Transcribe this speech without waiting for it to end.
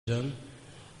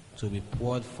to be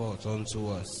poured forth unto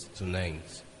us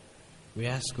tonight. We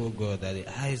ask, O God, that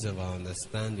the eyes of our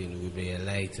understanding will be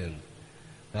enlightened,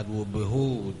 that we'll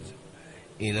behold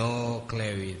in all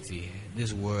clarity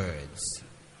these words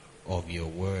of your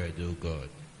word, O God,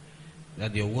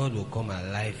 that your word will come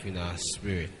alive in our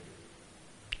spirit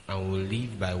and we'll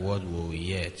live by what we'll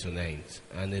hear tonight,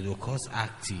 and it will cause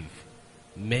active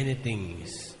many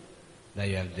things that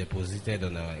you have deposited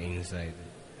on our inside.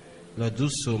 Lord, do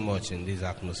so much in this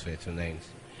atmosphere tonight.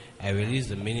 I release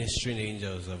the ministering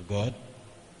angels of God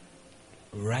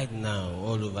right now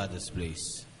all over this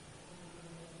place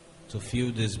to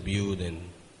fill this building,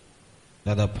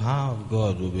 that the power of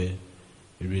God will be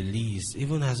released,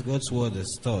 even as God's word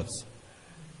is taught,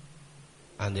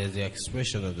 and there's the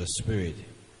expression of the Spirit,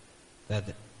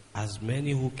 that as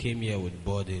many who came here with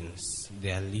burdens,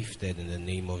 they are lifted in the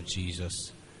name of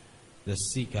Jesus. The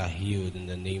sick are healed in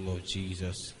the name of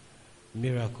Jesus.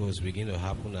 Miracles begin to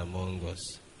happen among us.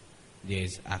 There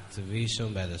is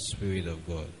activation by the Spirit of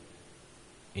God.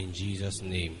 In Jesus'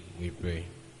 name we pray.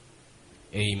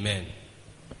 Amen.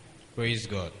 Praise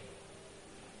God.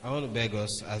 I want to beg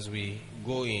us as we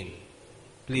go in,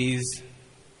 please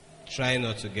try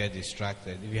not to get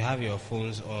distracted. If you have your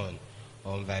phones on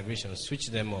vibration, switch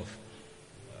them off.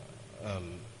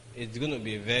 It's going to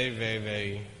be a very, very,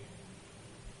 very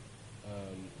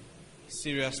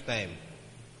serious time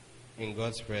in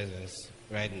God's presence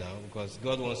right now, because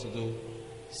God wants to do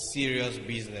serious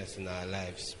business in our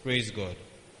lives. Praise God.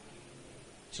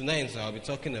 Tonight I'll be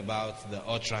talking about the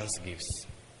utterance gifts.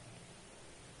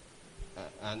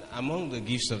 And among the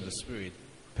gifts of the Spirit,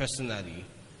 personally,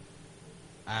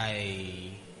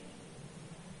 I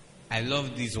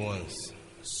love these ones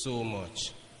so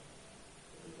much.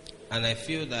 And I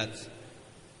feel that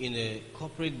in a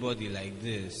corporate body like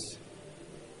this,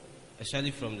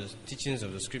 especially from the teachings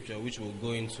of the scripture, which we'll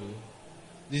go into,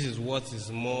 this is what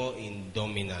is more in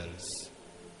dominance.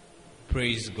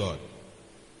 Praise God.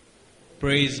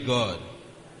 Praise God.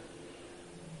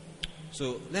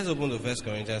 So let's open to 1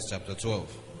 Corinthians chapter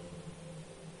 12.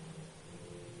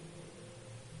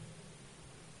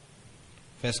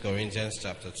 1 Corinthians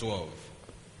chapter 12.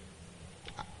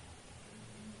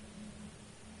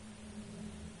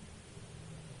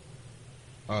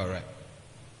 All right.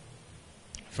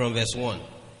 From verse 1.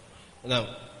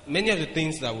 Now, many of the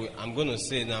things that I'm going to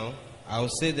say now, I'll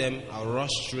say them, I'll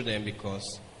rush through them,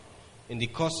 because in the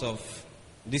course of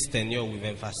this tenure, we've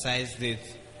emphasized it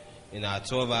in our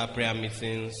 12-hour prayer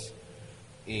meetings,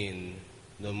 in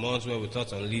the months where we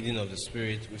taught on leading of the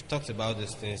Spirit. We've talked about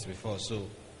these things before, so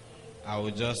I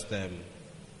will just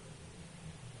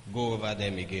go over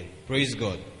them again. Praise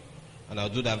God. And I'll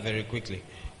do that very quickly.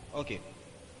 Okay.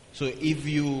 So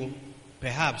if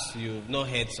perhaps you've not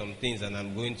heard some things and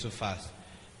I'm going too fast,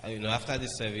 after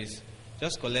this service,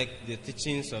 just collect the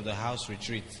teachings of the house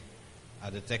retreat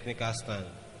at the technical stand.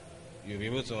 You'll be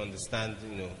able to understand,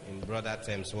 in broader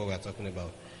terms what we're talking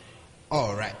about.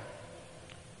 All right.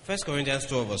 1 Corinthians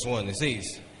 12 verse 1, it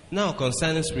says, "Now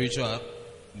concerning spiritual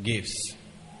gifts,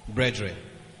 brethren,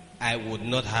 I would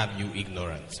not have you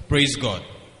ignorant." Praise God.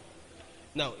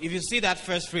 Now, if you see that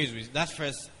first phrase, that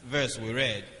first verse we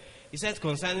read, he said,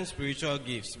 "Concerning spiritual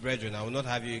gifts, brethren, I will not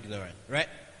have you ignorant." Right?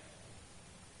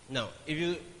 Now, if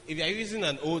you are using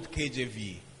an old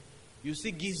KJV, you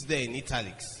see gifts there in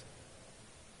italics.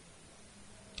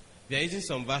 If you are using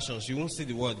some versions, you won't see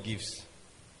the word gifts.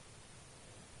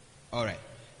 All right.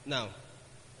 Now,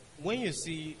 when you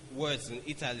see words in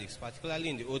italics, particularly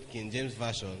in the Old King James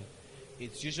Version,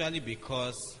 it's usually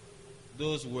because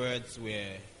those words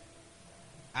were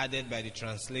added by the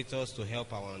translators to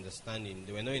help our understanding.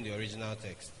 They were not in the original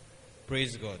text.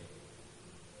 Praise God.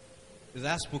 Is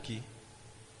that spooky?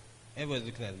 Everybody's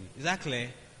looking at me. Is that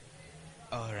clear?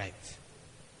 All right.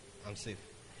 I'm safe.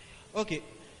 Okay.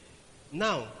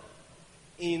 Now,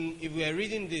 if we are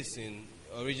reading this in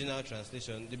original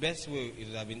translation, the best way it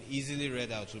would have been easily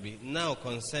read out would be, "Now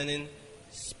concerning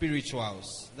spirituals."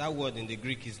 That word in the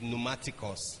Greek is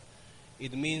pneumatikos.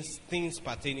 It means things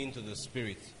pertaining to the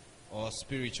spirit, or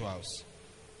spirituals.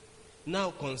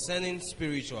 "Now concerning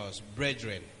spirituals,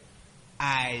 brethren,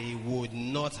 I would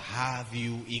not have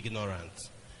you ignorant."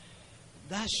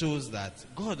 That shows that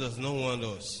God does not want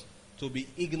us to be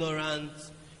ignorant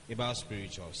about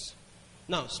spirituals.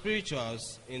 Now,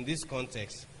 spirituals in this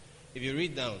context, if you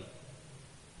read down,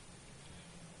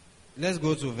 let's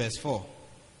go to verse 4.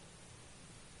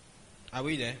 Are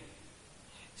we there? It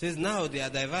says, "Now there are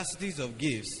diversities of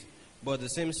gifts, but the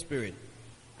same Spirit.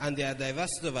 And there are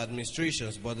diversities of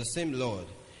administrations, but the same Lord.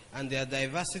 And there are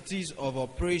diversities of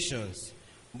operations,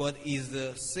 but is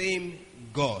the same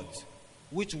God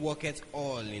which worketh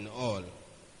all in all.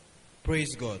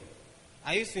 Praise God.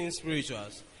 Are you seeing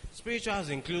spirituals? Spirituals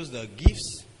includes the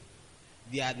gifts,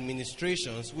 the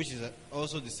administrations, which is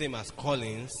also the same as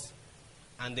callings,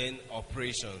 and then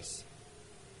operations.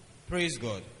 Praise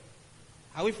God.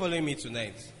 Are we following me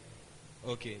tonight?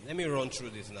 Okay, let me run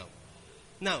through this now.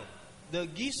 Now, the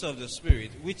gifts of the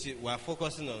Spirit, which we are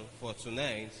focusing on for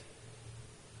tonight,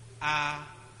 are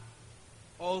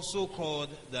also called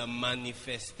the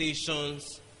manifestations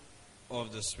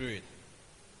of the Spirit.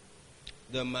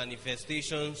 The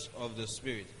manifestations of the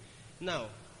Spirit. Now,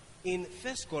 in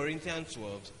 1 Corinthians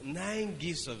 12, 9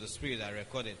 gifts of the Spirit are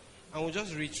recorded. And we'll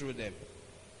just read through them.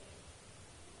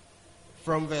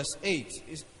 From verse 8,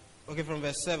 from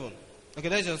verse 7. Okay,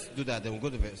 let's just do that, then we'll go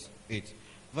to verse 8.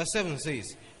 Verse 7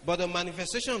 says, but the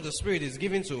manifestation of the Spirit is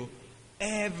given to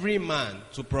every man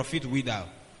to profit withal.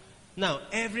 Now,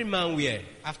 every man where?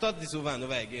 I've taught this over and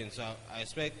over again, so I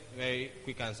expect very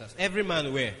quick answers. Every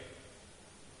man where?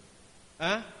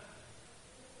 Huh?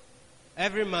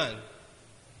 Every man.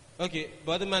 Okay,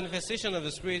 but the manifestation of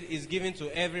the Spirit is given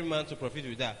to every man to profit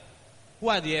withal. Who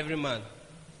are the every man?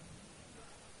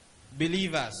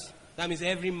 Believers. That means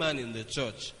every man in the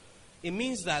church. It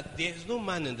means that there is no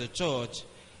man in the church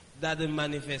that the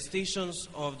manifestations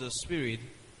of the Spirit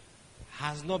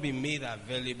has not been made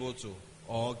available to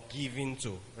or given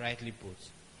to, rightly put.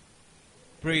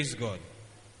 Praise God.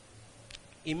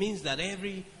 It means that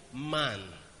every man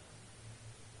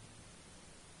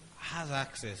has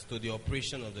access to the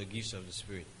operation of the gifts of the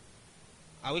Spirit.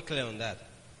 Are we clear on that?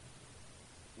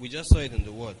 We just saw it in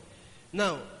the Word.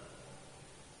 Now,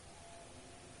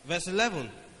 verse 11.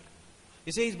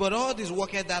 It says, but all this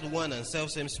worketh that one and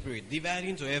selfsame Spirit,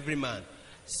 dividing to every man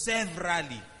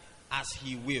severally as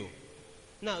he will.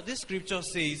 Now, this scripture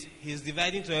says he's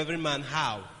dividing to every man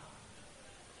how?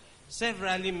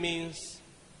 Severally means,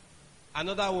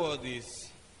 another word is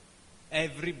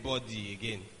everybody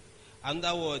again.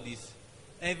 Another word is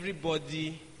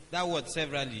everybody. That word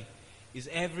severally is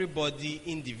everybody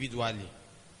individually.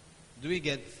 Do we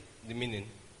get the meaning?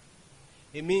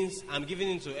 It means I'm giving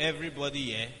it to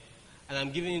everybody here, and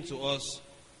I'm giving it to us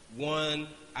one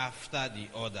after the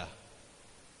other.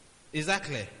 Is that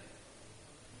clear?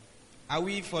 Are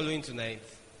we following tonight?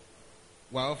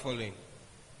 We're all following.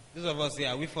 Those of us here,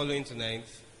 are we following tonight?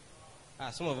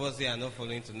 Some of us here are not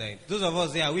following tonight. Those of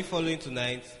us here, are we following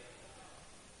tonight?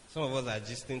 Some of us are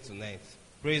gisting tonight.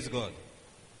 Praise God.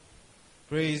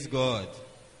 Praise God.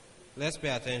 Let's pay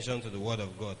attention to the word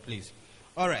of God, please.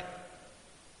 All right.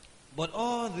 But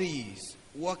all these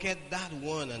worketh that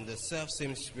one and the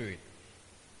selfsame Spirit,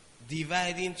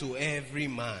 dividing to every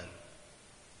man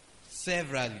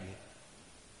severally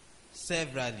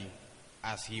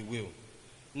as he will.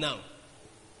 Now,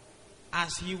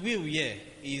 as he will here,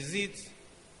 is it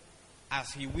as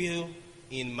he will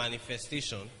in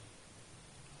manifestation,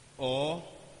 or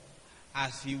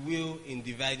as he will in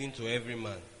dividing to every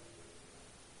man?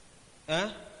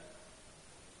 Huh?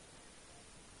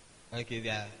 Okay,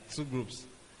 there are two groups.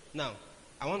 Now,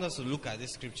 I want us to look at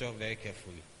this scripture very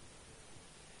carefully.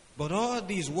 But all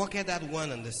these worketh that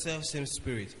one and the selfsame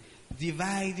Spirit,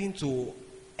 dividing to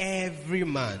every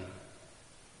man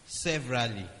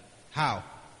severally. How?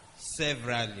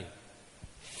 Severally.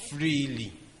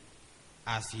 Freely.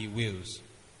 As he wills.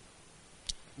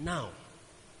 Now,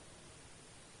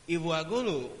 if we are going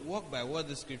to walk by what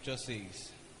the scripture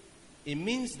says, it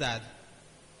means that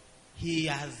he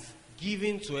has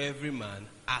given to every man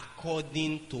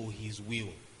according to his will.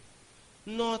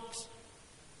 Not,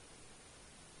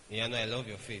 yeah, no, I love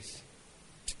your face.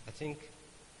 I think,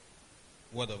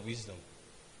 word of wisdom.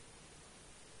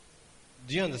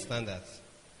 Do you understand that?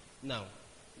 Now,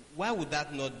 why would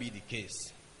that not be the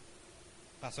case?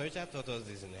 Pastor Richard taught us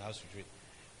this in the house retreat.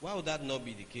 Why would that not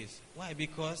be the case? Why?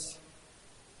 Because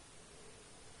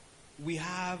we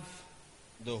have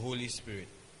the Holy Spirit.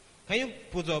 Can you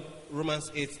put up Romans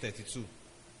 8:32?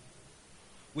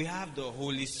 We have the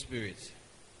Holy Spirit.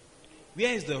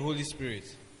 Where is the Holy Spirit?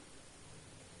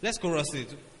 Let's chorus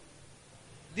it.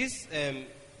 This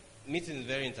meeting is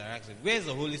very interactive. Where is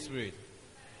the Holy Spirit?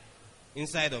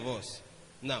 Inside of us.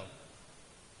 Now,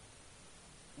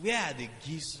 where are the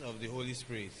gifts of the Holy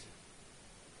Spirit?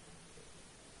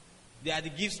 They are the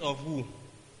gifts of who?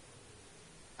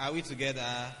 Are we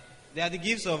together? They are the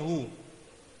gifts of who?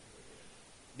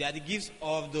 They are the gifts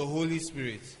of the Holy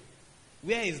Spirit.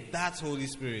 Where is that Holy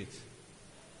Spirit?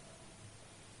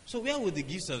 So where would the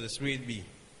gifts of the Spirit be?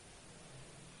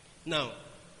 Now,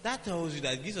 that tells you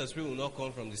that the gifts of the Spirit will not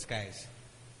come from the skies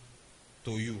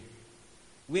to you.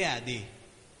 Where are they?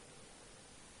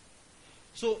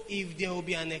 So if there will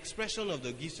be an expression of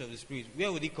the gifts of the Spirit,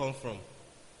 where would it come from?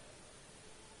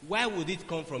 Why would it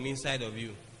come from inside of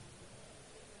you?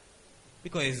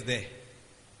 Because it's there.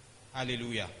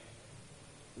 Hallelujah.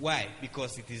 Why?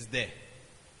 Because it is there.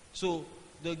 So,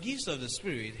 the gifts of the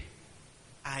Spirit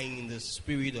are in the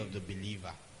spirit of the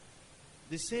believer.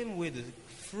 The same way the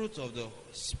fruit of the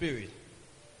Spirit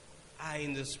are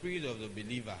in the spirit of the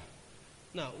believer.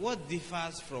 Now, what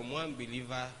differs from one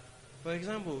believer? For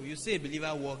example, you see a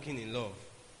believer walking in love.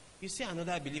 You see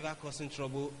another believer causing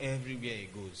trouble everywhere he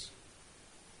goes.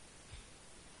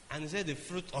 And he said the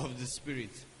fruit of the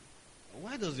Spirit.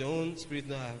 Why does your own spirit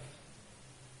not have?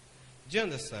 Do you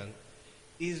understand?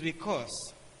 It's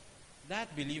because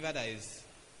that believer that is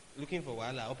looking for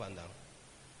wahala up and down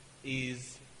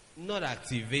is not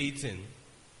activating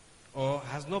or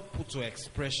has not put to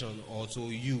expression or to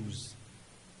use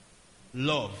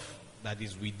love that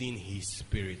is within his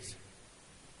spirit.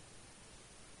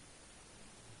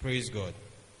 Praise God.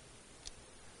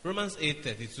 Romans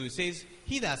 8:32 says,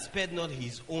 he that spared not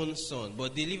his own son,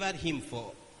 but delivered him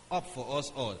up for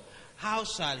us all, how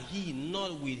shall he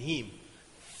not with him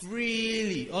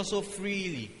freely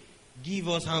give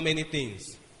us how many things?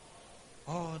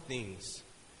 All things.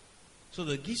 So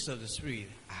the gifts of the Spirit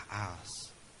are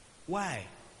ours. Why?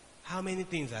 How many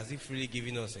things has he freely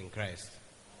given us in Christ?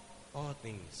 All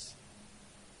things.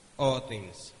 All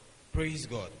things. Praise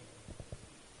God.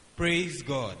 Praise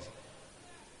God.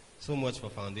 So much for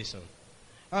foundation.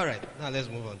 All right, now let's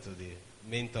move on to the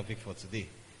main topic for today.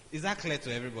 Is that clear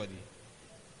to everybody?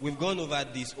 We've gone over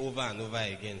this over and over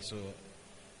again, so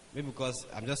maybe because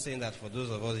I'm just saying that for those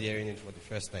of us hearing it for the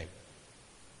first time.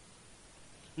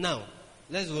 Now,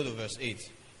 let's go to verse 8.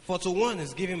 For to one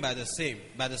is given by the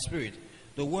Spirit,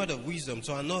 the word of wisdom,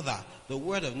 to another the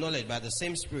word of knowledge by the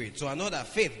same Spirit, to another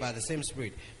faith by the same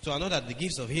Spirit, to another the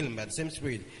gifts of healing by the same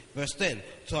Spirit. Verse 10,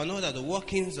 to another the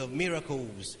workings of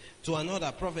miracles, to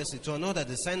another prophecy, to another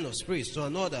the sign of spirits, to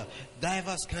another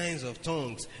diverse kinds of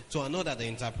tongues, to another the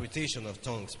interpretation of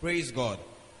tongues. Praise God.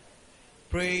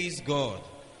 Praise God.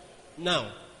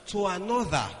 Now, to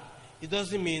another, it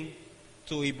doesn't mean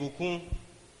to ibukun,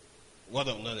 word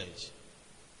of knowledge,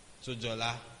 to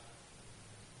jola,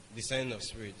 the sign of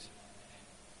spirit.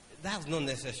 That's not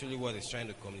necessarily what it's trying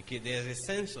to communicate. There's a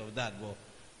sense of that, but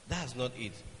that's not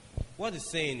it. What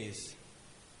it's saying is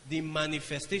the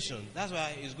manifestation. That's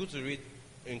why it's good to read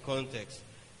in context.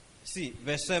 See,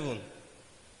 verse 7.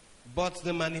 But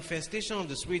the manifestation of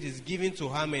the Spirit is given to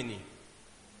how many?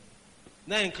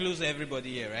 That includes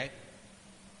everybody here, right?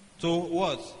 To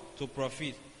what? To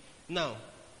profit. Now,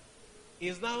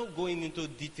 he's now going into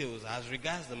details as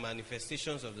regards the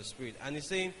manifestations of the Spirit. And he's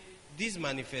saying this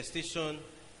manifestation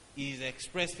is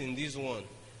expressed in this one.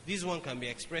 This one can be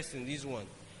expressed in this one.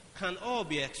 Can all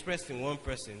be expressed in one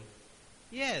person?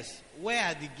 Yes. Where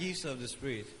are the gifts of the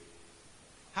Spirit?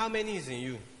 How many is in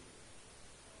you?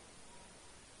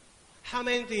 How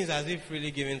many things has he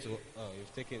freely given to? Oh,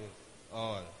 you've taken it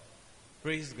all.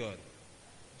 Praise God.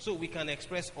 So we can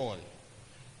express all.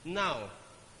 Now,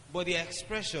 but the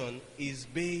expression is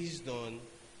based on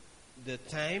the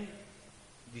time,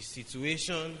 the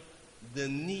situation, the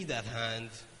need at hand.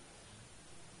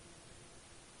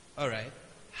 Alright.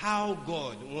 How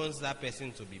God wants that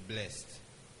person to be blessed.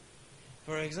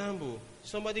 For example,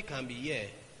 somebody can be here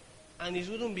and it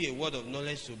wouldn't be a word of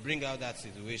knowledge to bring out that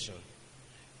situation.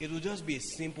 It would just be a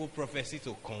simple prophecy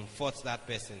to comfort that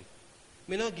person.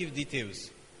 May not give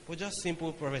details, but just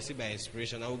simple prophecy by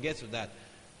inspiration. I will get to that.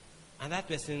 And that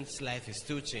person's life is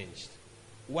still changed.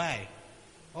 Why?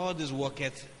 All this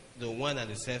worketh the one and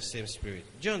the self-same Spirit.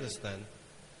 Do you understand?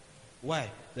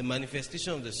 Why? The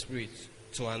manifestation of the Spirit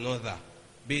to another,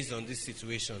 based on this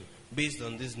situation, based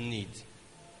on this need.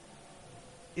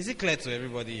 Is it clear to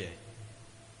everybody here?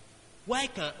 Why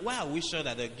are we sure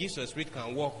that the gifts of the Spirit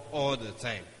can work all the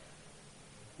time?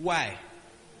 Why?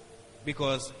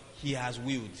 Because He has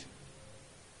willed.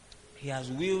 He has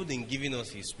willed in giving us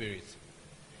His Spirit.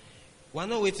 We're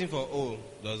not waiting for,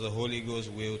 does the Holy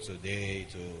Ghost will today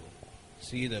to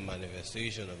see the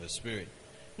manifestation of the Spirit?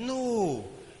 No,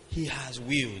 He has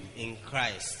willed in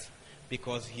Christ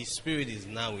because His Spirit is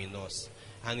now in us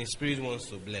and His Spirit wants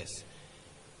to bless.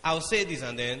 I'll say this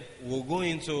and then we'll go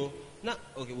into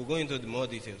the more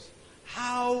details.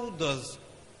 How does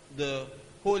the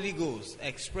Holy Ghost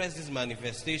express these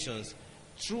manifestations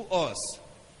through us?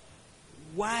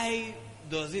 Why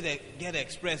does it get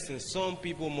expressed in some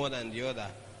people more than the other?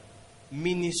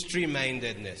 Ministry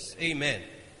mindedness. Amen.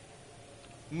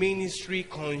 Ministry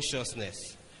consciousness.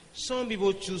 Some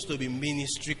people choose to be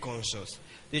ministry conscious.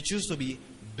 They choose to be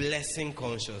blessing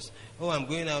conscious. I'm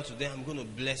going out today, I'm going to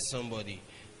bless somebody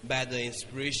by the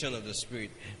inspiration of the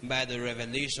Spirit, by the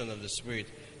revelation of the Spirit.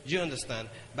 Do you understand?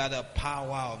 By the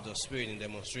power of the Spirit in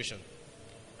demonstration,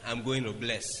 I'm going to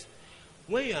bless.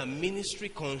 When you are ministry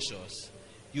conscious,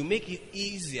 you make it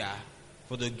easier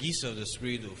for the gifts of the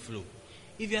Spirit to flow.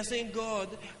 If you are saying, God,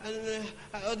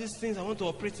 all these things, I want to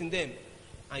operate in them,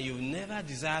 and you never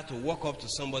desire to walk up to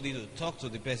somebody to talk to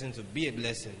the person to be a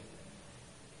blessing,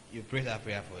 you pray that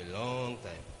prayer for a long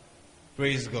time.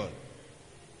 Praise God.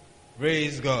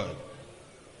 Praise God.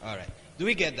 All right. Do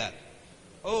we get that?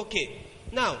 Okay.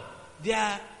 Now, there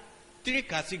are 3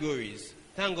 categories.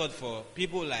 Thank God for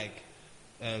people like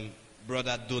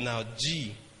Brother Donald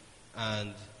G.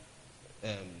 and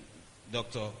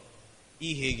Dr.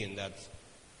 E. Hagen that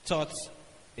taught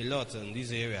a lot in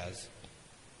these areas.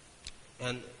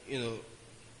 And,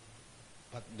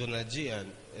 Donald G.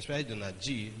 and especially Donald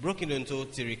G. broke it into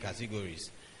 3 categories.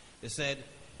 They said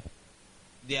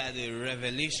they are the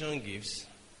revelation gifts,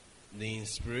 the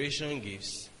inspiration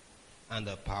gifts, and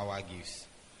the power gifts.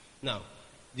 Now,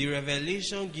 the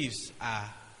revelation gifts are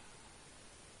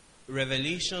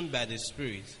revelation by the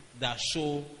Spirit that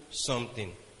show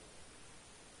something.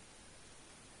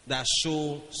 That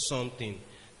show something.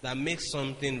 That makes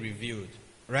something revealed.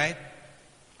 Right?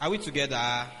 Are we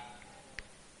together?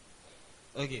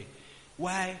 Okay.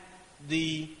 Why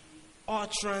the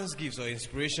utterance gifts or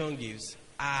inspiration gifts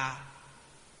are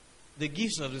the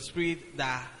gifts of the Spirit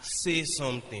that say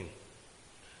something.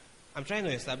 I'm trying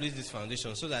to establish this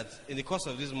foundation so that in the course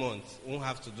of this month, we won't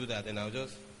have to do that. And I'll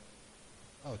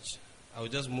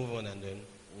just move on and then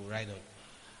we'll ride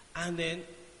on. And then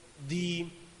the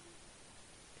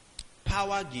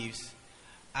power gifts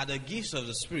are the gifts of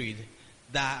the Spirit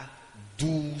that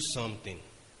do something.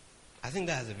 I think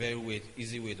that's a very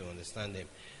easy way to understand them.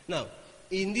 Now,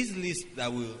 in this list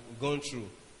that we've gone through,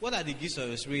 what are the gifts of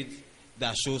the Spirit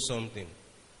that show something?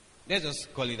 Let's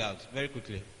just call it out very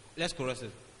quickly. Let's chorus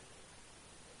it.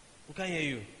 We can't hear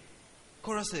you.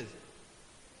 Chorus it.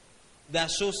 That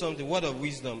shows something. Word of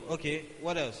wisdom. Okay.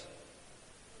 What else?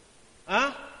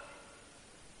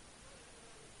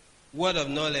 Word of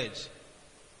knowledge.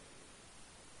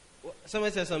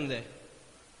 Somebody said something there.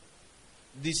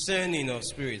 Discerning of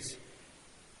spirits.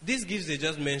 These gifts they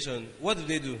just mentioned, what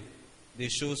do? They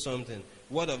show something.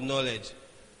 Word of knowledge.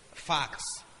 Facts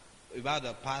about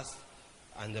the past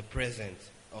and the present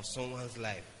of someone's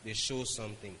life. They show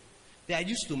something. They are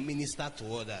used to minister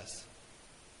to others.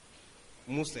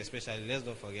 Most especially, let's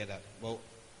not forget that. But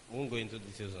we won't go into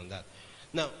details on that.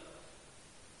 Now,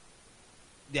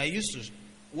 they are used to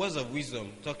words of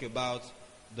wisdom talk about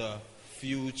the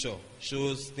future.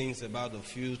 Shows things about the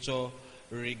future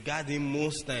regarding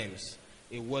most times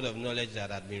a word of knowledge that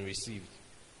had been received.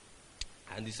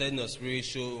 And the setting of spirit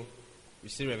show, you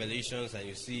see revelations and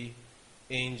you see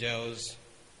angels,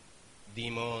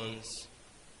 demons,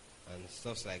 and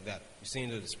stuff like that. You see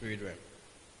into the spirit realm.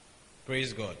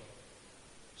 Praise God.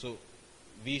 So,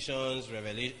 visions,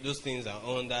 revelation, those things are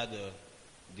under the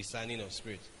discerning of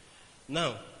spirit.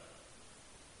 Now,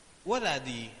 what are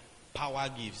the power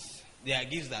gifts? They are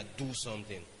gifts that do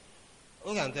something.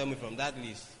 Who can tell me from that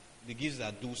list the gifts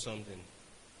that do something?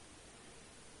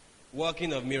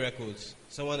 Working of miracles.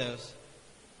 Someone else?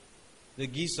 The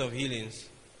gifts of healings.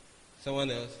 Someone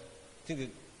else? I think the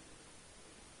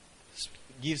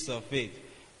gifts of faith.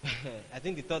 I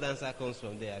think the third answer comes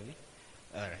from there, have you?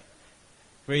 All right.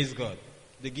 Praise God.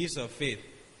 The gifts of faith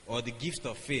or the gift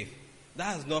of faith.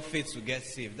 That is not faith to get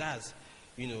saved. That's,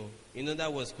 in other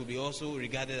words, could be also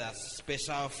regarded as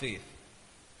special faith.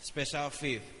 Special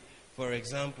faith. For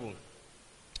example,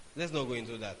 let's not go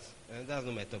into that. That's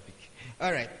not my topic.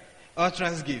 All right.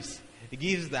 Utterance gifts. The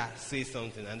gifts that say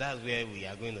something. And that's where we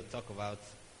are going to talk about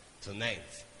tonight.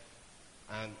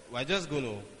 And we're just going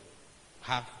to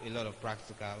have a lot of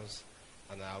practicals.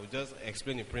 And I will just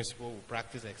explain the principle. We'll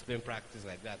practice, explain practice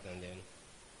like that. And then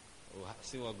we'll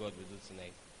see what God will do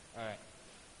tonight. All right.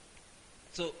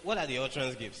 So, what are the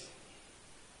utterance gifts?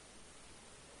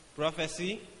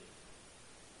 Prophecy.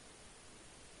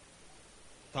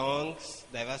 Tongues.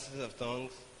 Diversity of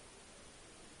tongues.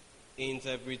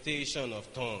 Interpretation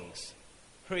of tongues.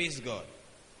 Praise God.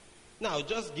 Now, I'll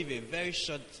just give a very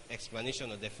short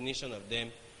explanation or definition of them,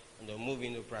 and then move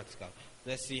into practical.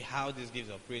 Let's see how these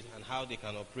gifts operate and how they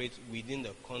can operate within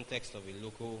the context of a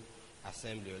local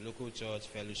assembly or local church,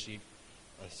 fellowship,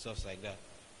 and stuff like that.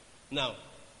 Now,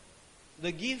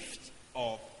 the gift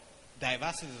of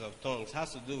diversities of tongues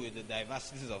has to do with the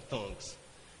diversities of tongues.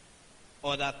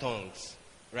 Other tongues,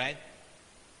 right?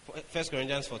 1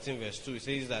 Corinthians 14 verse 2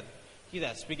 says that he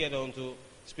that speaketh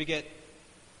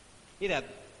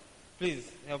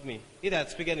please help me. He that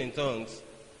speaketh in tongues,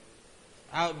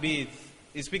 howbeit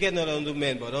he speaketh not unto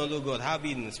men, but unto God,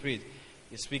 howbeit in the spirit.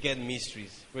 he speaketh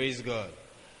mysteries. Praise God.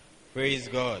 Praise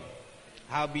God.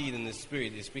 Howbeit in the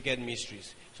spirit, he speaketh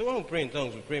mysteries. So when we pray in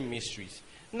tongues, we pray mysteries.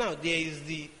 Now, there is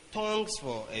the tongues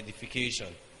for edification.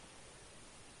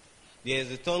 There is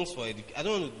the tongues for edification. I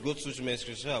don't want to go through too many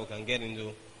scriptures so that we can get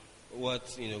into what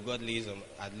God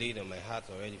had laid on my heart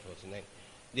already for tonight.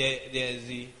 There is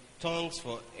the tongues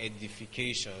for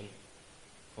edification.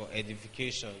 For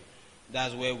edification.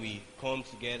 That's where we come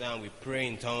together and we pray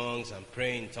in tongues and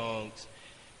pray in tongues.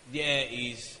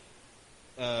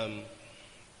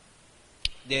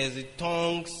 There's the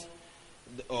tongues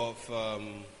of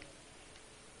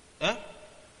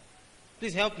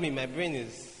Please help me, my brain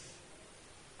is,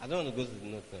 I don't want to go to the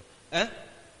note now.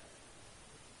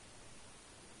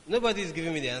 Nobody is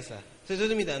giving me the answer. So it's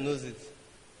only me that knows it.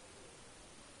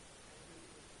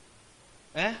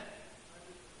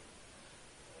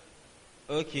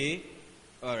 Okay.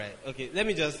 Alright. Okay.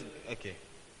 Okay.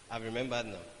 I've remembered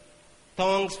now.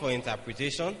 Tongues for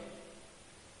interpretation.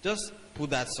 Just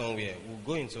put that somewhere. We'll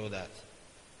go into that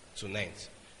tonight.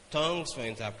 Tongues for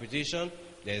interpretation.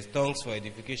 There's tongues for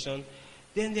edification.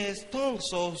 Then there's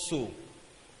tongues also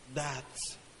that,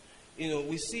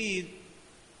 we see it.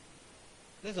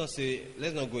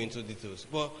 Let's not go into details.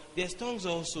 But there's tongues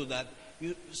also that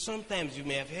sometimes you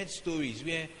may have heard stories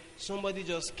where somebody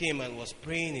just came and was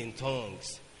praying in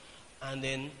tongues. And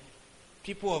then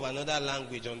people of another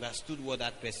language understood what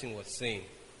that person was saying.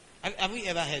 Have you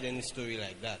ever heard any story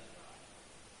like that?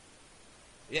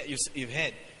 Yeah, you've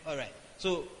heard. All right.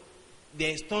 So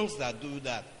there's tongues that do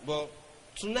that. But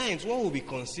tonight, what we'll be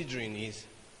considering is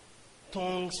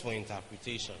tongues for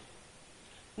interpretation.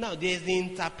 Now, there's the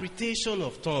interpretation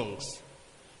of tongues.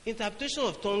 Interpretation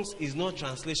of tongues is not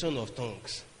translation of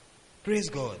tongues. Praise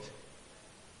God.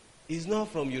 It's not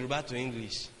from Yoruba to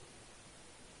English.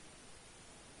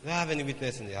 Do I have any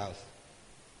witness in the house?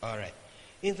 All right.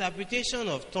 Interpretation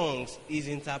of tongues is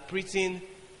interpreting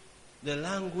the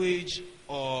language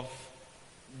of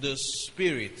the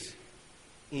Spirit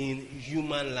in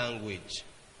human language.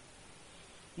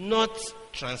 Not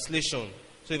translation.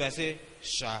 So if I say,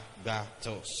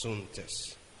 Shagato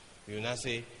Suntes, you will not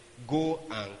say, go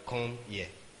and come here.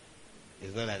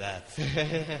 It's not like that.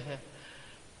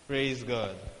 Praise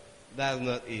God. That's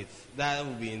not it. That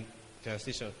will be in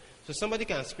translation. So somebody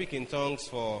can speak in tongues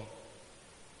for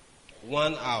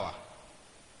 1 hour.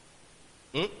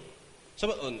 1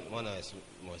 hour is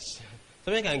much.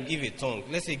 Somebody can give a tongue.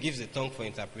 Let's say he gives a tongue for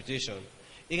interpretation.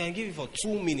 He can give it for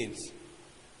 2 minutes.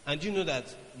 And you know that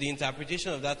the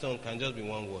interpretation of that tongue can just be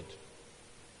 1 word.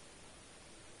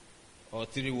 Or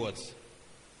 3 words.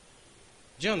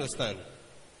 Do you understand?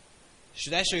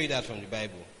 Should I show you that from the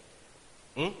Bible?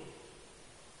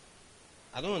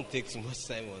 I don't want to take too much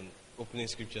time on opening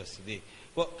scriptures today.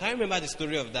 But can you remember the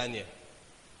story of Daniel?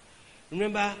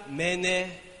 Remember, Mene.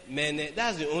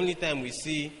 That's the only time we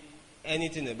see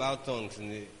anything about tongues in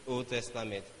the Old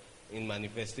Testament in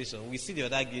manifestation. We see the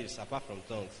other gifts apart from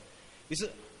tongues. You see,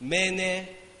 Mene,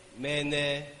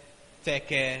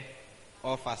 Teke,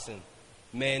 Ophasin.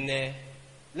 Mene.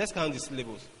 Let's count the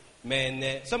syllables.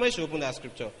 Mene. Somebody should open that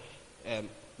scripture.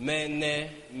 Mene,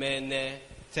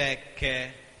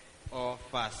 Teke,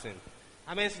 Ophasin.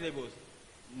 How many syllables?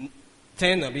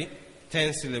 10, Abi?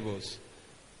 10 syllables.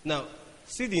 Now,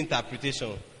 see the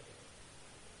interpretation.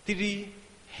 3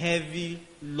 heavy,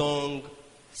 long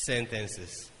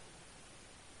sentences.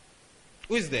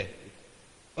 Who is there?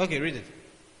 Okay, read it.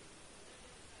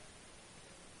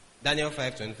 Daniel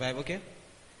 5:25, okay?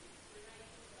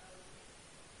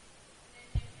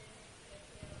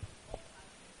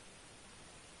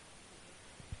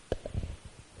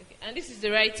 And this is the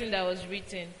writing that was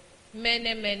written.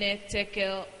 Mene,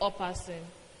 tekel, Ophasin.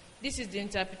 This is the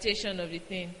interpretation of the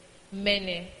thing.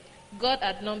 Mene, God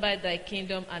hath numbered thy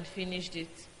kingdom and finished it.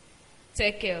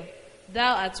 Tekel,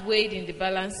 thou art weighed in the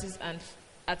balances and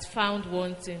art found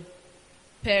wanting.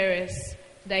 Peres,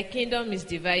 thy kingdom is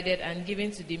divided and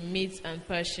given to the Medes and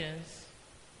Persians.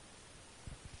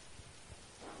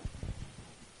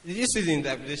 Did you see the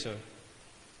interpretation?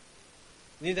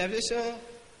 The interpretation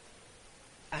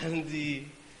and the...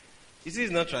 You see,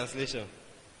 it's not translation.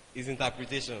 It's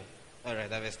interpretation. All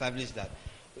right, I've established that.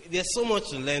 There's so much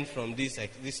to learn from this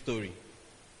story.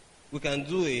 We can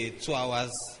do a 2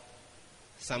 hours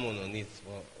sermon on it,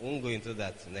 but we won't go into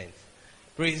that tonight.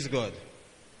 Praise God.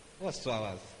 What's 2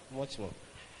 hours? Much more.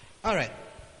 All right.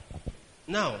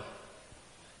 Now,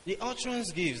 the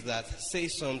utterance gives that say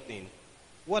something.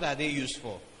 What are they used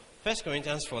for? 1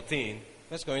 Corinthians 14.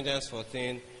 1 Corinthians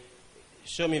 14.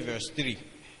 Show me verse 3.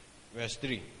 Verse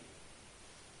 3.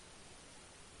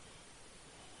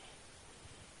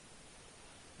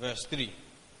 Verse 3.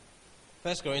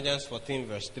 1 Corinthians 14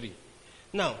 verse 3.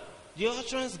 Now, the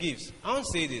utterance gives, I want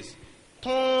to say this,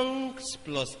 tongues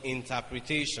plus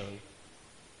interpretation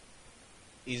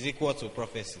is equal to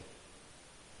prophecy.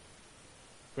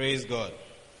 Praise God.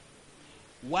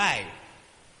 Why?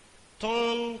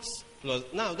 Tongues plus,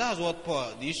 now that's what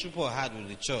the issue Paul had with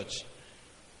the church.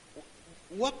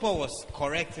 What Paul was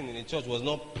correcting in the church was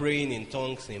not praying in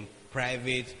tongues in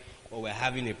private or we're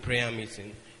having a prayer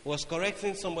meeting. He was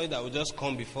correcting somebody that would just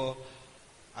come before,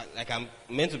 like I'm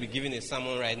meant to be giving a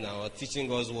sermon right now or teaching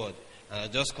God's word, and I'll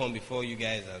just come before you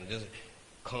guys and just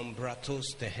combratos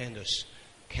tehendos,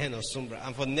 kenosumbra,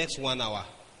 and for the next 1 hour,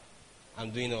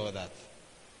 I'm doing all that.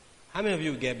 How many of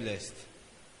you get blessed?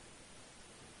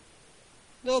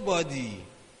 Nobody.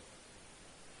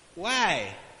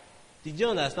 Why? Did you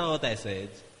understand what I said?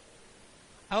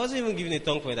 I wasn't even giving a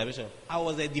tongue for interpretation. I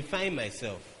was edifying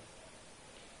myself.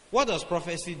 What does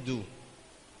prophecy do?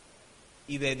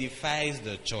 It edifies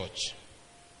the church.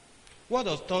 What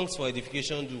does tongues for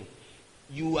edification do?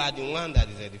 You are the one that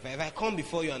is edified. If I come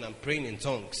before you and I'm praying in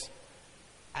tongues,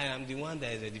 I am the one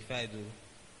that is edified.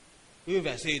 Even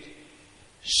if I say it,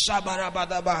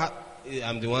 Shabarabadabaha,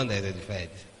 I'm the one that is edified.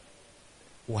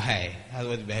 Why? That's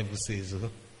what the Bible says.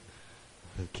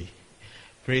 Okay.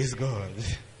 Praise God.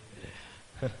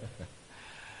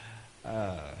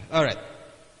 All right.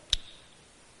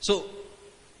 So,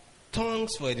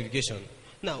 tongues for edification.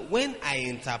 Now, when I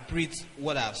interpret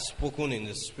what I've spoken in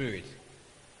the Spirit,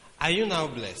 are you now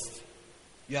blessed?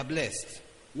 You are blessed.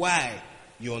 Why?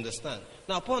 You understand.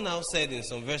 Now, Paul now said in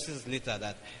some verses later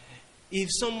that if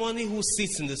somebody who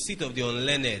sits in the seat of the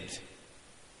unlearned,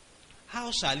 how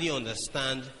shall he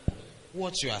understand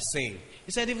what you are saying?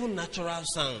 He said even natural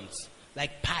sounds,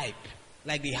 like pipe,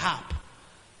 like the harp,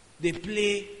 they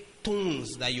play tones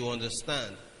that you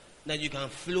understand, that you can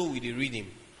flow with the rhythm.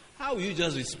 How will you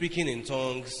just be speaking in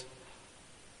tongues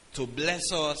to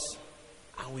bless us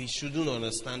and we shouldn't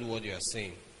understand what you are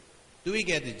saying? Do we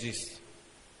get the gist?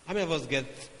 How many of us get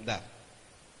that?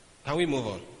 Can we move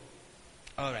on?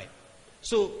 All right.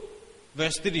 So,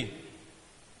 verse 3.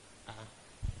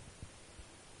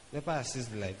 Let us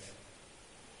assist the lights.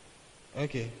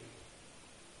 Okay.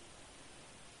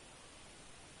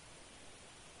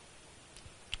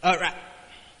 All right.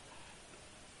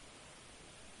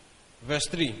 Verse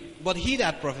 3. But he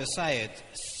that prophesieth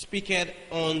speaketh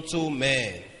unto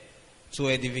men to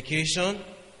edification,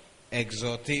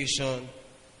 exhortation,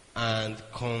 and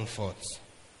comfort.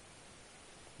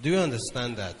 Do you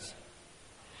understand that?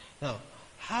 Now,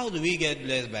 how do we get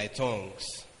blessed by tongues?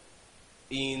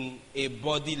 In a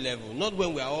body level, not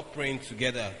when we are all praying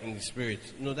together in the Spirit.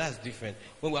 No, that's different.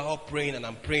 When we're all praying and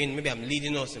I'm praying, maybe I'm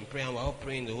leading us in prayer and we're all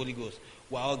praying the Holy Ghost,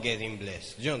 we're all getting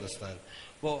blessed. Do you understand?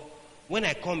 But when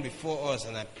I come before us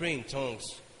and I pray in tongues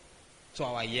to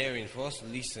our hearing, for us to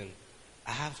listen,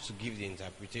 I have to give the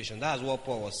interpretation. That's what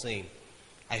Paul was saying.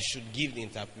 I should give the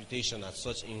interpretation at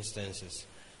such instances.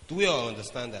 Do we all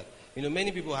understand that? You know,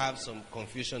 many people have some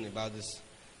confusion about this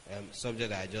subject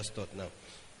that I just taught now.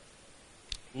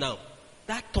 Now,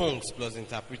 that tongues plus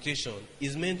interpretation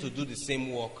is meant to do the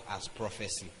same work as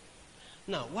prophecy.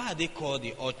 Now, why are they called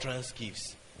the utterance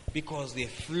gifts? Because they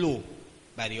flow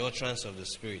by the utterance of the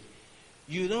Spirit.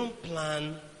 You don't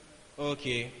plan,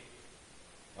 okay,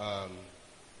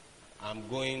 I'm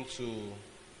going to...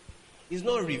 It's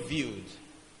not revealed.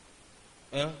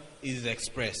 It is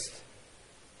expressed.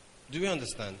 Do we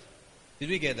understand? Did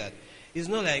we get that? It's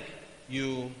not like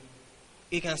you...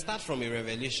 It can start from a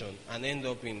revelation and end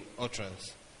up in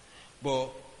utterance.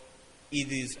 But it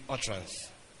is utterance.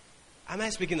 Am I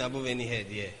speaking above any head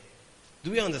here?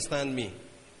 Do we understand me?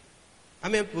 How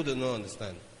many people do not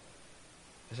understand?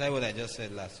 Is that what I just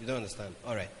said last? You don't understand?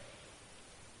 All right.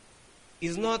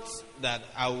 It's not that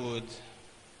I would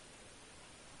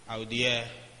hear,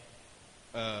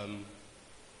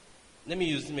 let me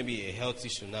use maybe a health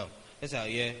issue now. Let's say I'll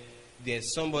hear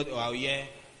there's somebody, or I'll hear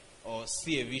or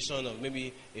see a vision of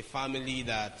maybe a family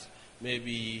that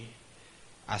maybe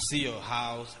I see your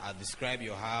house, I'll describe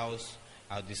your house,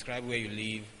 I'll describe where you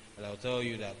live, and I'll tell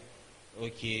you that,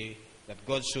 okay, that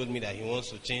God showed me that He wants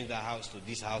to change that house to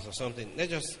this house or something. Let's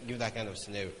just give that kind of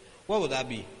scenario. What would that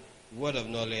be? Word of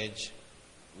knowledge,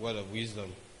 word of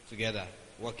wisdom together,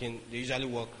 working. They usually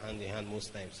work hand in hand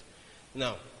most times.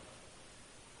 Now,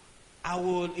 if I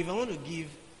want to give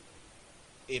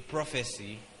a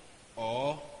prophecy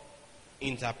or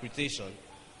interpretation,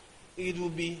 it will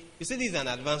be, you see, this is an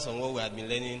advance on what we had been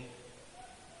learning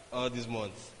all these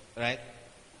months, right?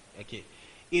 Okay.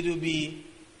 It will be,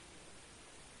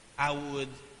 I would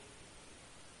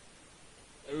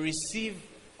receive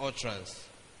utterance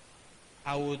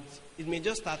it may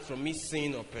just start from me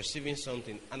seeing or perceiving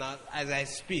something, and as I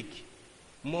speak,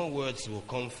 more words will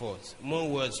come forth. More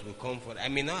words will come forth. I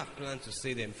may not have planned to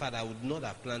say them. In fact, I would not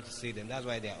have planned to say them. That's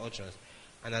why they are utterance.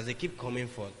 And as they keep coming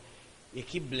forth, they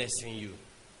keep blessing you.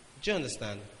 Do you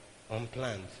understand?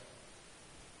 Unplanned.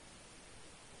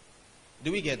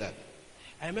 Do we get that?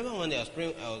 I remember one day I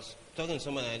was talking to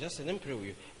someone, and I just said, let me pray with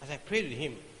you. As I prayed with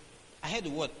him, I heard the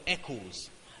word echoes.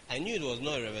 I knew it was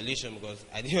not a revelation because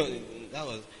I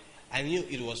knew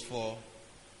it was for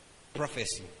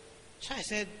prophecy. So I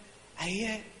said, I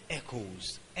hear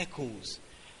echoes.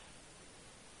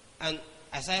 And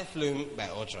I started flowing by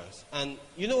utterance. And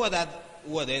you know what that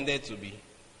word ended to be?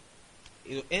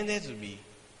 It ended to be,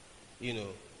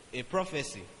 a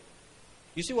prophecy.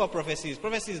 You see what prophecy is?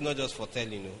 Prophecy is not just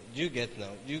foretelling. Do you get now?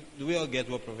 Do we all get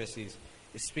what prophecy is?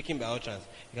 It's speaking by utterance.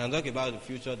 You can talk about the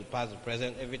future, the past, the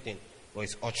present, everything. But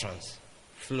it's utterance,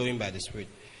 flowing by the Spirit.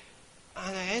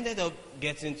 And I ended up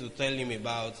getting to tell him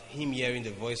about him hearing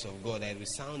the voice of God, that it would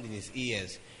sound in his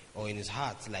ears or in his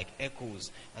heart like echoes.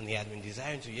 And he had been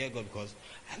desiring to hear God because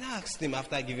I now asked him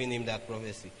after giving him that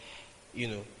prophecy,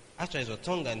 actually it was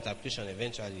tongue interpretation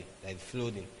eventually that it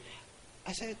flowed in.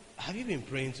 I said, have you been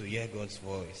praying to hear God's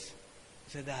voice?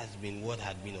 He said that has been what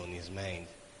had been on his mind.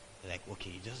 Like, okay,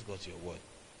 you just got your word.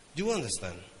 Do you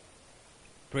understand?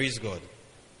 Praise God.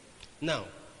 Now,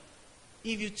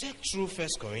 if you check through 1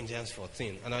 Corinthians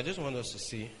 14, and I just want us to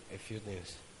see a few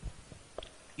things,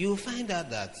 you will find out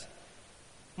that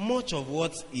much of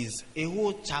what is a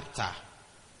whole chapter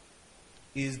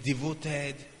is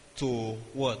devoted to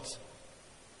what?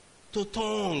 To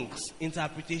tongues,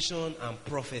 interpretation, and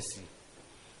prophecy.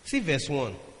 See verse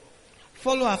 1.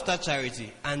 Follow after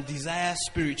charity and desire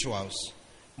spirituals,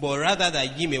 but rather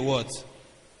that ye may what?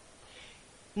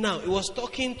 Now, it was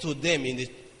talking to them in the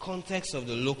context of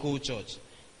the local church.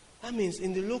 That means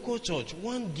in the local church,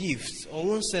 one gift or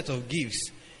one set of gifts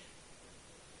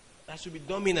that should be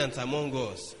dominant among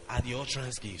us are the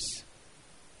utterance gifts.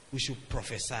 We should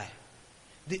prophesy.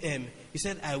 He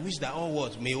said, I wish that all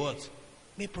what?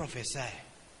 May prophesy.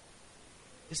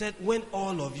 He said, when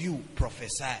all of you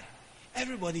prophesy,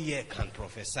 everybody here can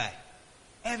prophesy.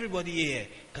 Everybody here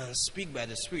can speak by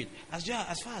the Spirit. As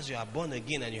far as you are born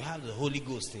again and you have the Holy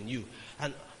Ghost in you,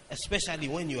 and especially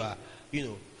when you are,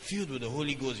 filled with the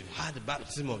Holy Ghost, you've had the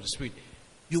baptism of the Spirit,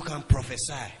 you can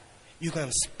prophesy. You can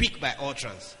speak by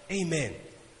utterance. Amen.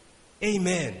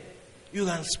 Amen. You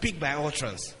can speak by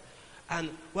utterance. And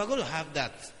we're going to have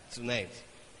that tonight.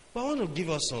 But I want to give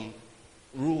us some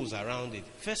rules around it.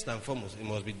 First and foremost, it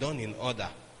must be done in order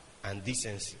and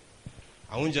decency.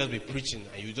 I won't just be preaching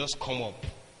and you just come up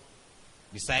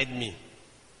beside me.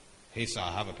 Hey, sir,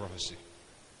 I have a prophecy.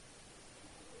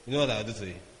 You know what I'll do to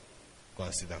you? Go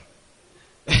and sit down.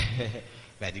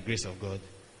 By the grace of God,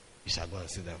 you shall go and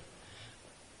sit down.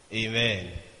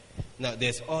 Amen. Now,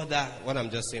 there's order. What I'm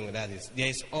just saying with that is, there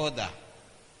is order.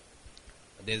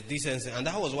 There's decency. And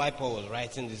that was why Paul was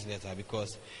writing this letter,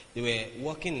 because they were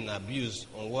working in abuse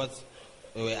on what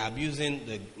they were abusing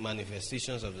the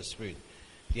manifestations of the Spirit.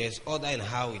 There's order in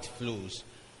how it flows.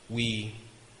 We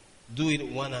do it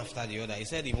one after the other. He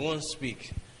said, if one speaks,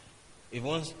 if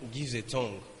one gives a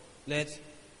tongue, let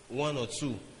one or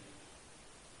two,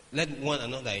 let one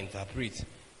another interpret.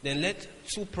 Then let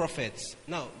two prophets.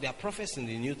 Now, there are prophets in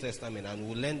the New Testament, and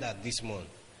we'll learn that this month.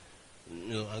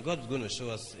 And God's going to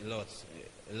show us a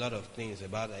lot of things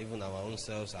about even our own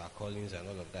selves, our callings, and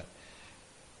all of that.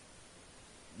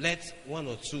 Let one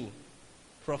or two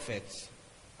prophets,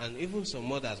 and even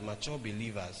some others, mature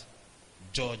believers,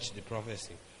 judge the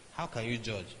prophecy. How can you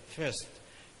judge? First,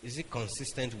 is it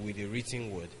consistent with the written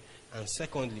word? And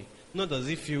secondly, not does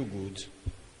it feel good?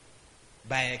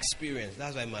 By experience.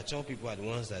 That's why mature people are the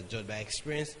ones that judge. By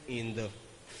experience in the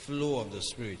flow of the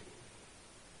Spirit.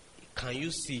 Can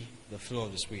you see the flow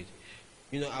of the Spirit?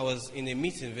 I was in a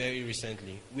meeting very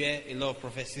recently where a lot of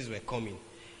prophecies were coming.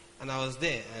 And I was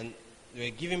there and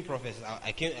they were giving prophecies.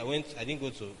 I didn't go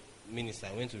to minister.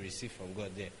 I went to receive from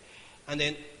God there. And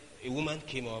then a woman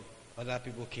came up, other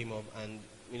people came up, and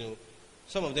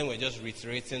some of them were just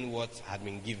reiterating what had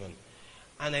been given.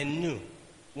 And I knew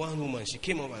one woman, she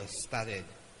came up and started.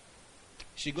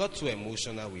 She got too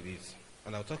emotional with it.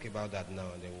 And I'll talk about that now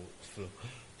and then we'll flow.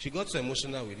 She got too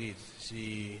emotional with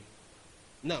it.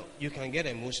 Now, you can get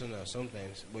emotional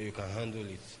sometimes, but you can handle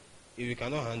it. If you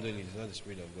cannot handle it, it's not the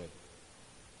Spirit of God.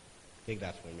 Take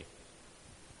that from me.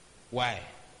 Why?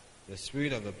 The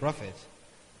spirit of the prophet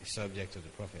is subject to the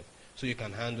prophet. So you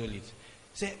can handle it.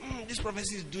 Say, this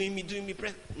prophecy is doing me.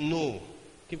 No.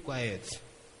 Keep quiet.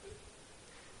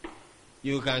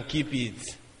 You can keep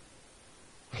it.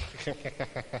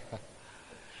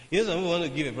 You know, some people want to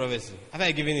give a prophecy.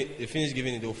 After they finish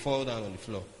giving it, they'll fall down on the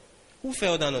floor. Who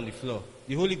fell down on the floor?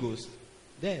 The Holy Ghost.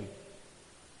 Them.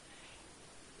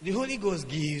 The Holy Ghost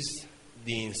gives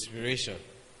the inspiration,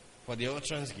 for the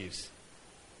utterance gives.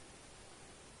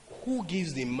 Who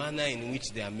gives the manner in which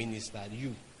they are ministered?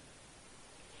 You.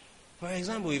 For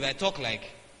example, if I talk like,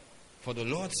 for the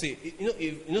Lord's sake,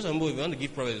 some people, if you want to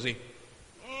give prophecy, say,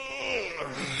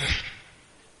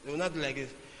 they will not do like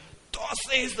this. Thus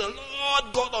says the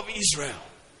Lord God of Israel.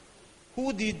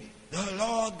 Who did the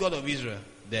Lord God of Israel?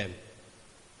 Them.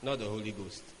 Not the Holy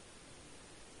Ghost.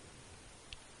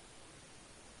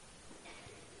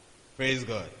 Praise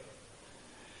God.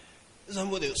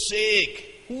 Somebody will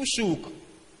shake. Who shook?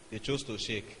 They chose to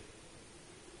shake.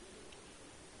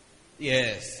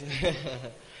 Yes.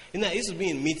 I used to be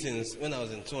in meetings when I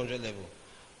was in 200 level,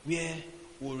 where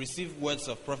we'll receive words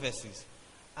of prophecies.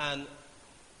 And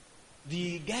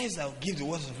the guys that will give the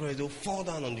words of prophecy, they'll fall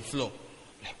down on the floor.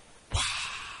 Like, wow.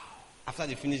 After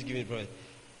they finish giving the prophecy,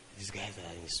 these guys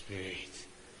are in spirit.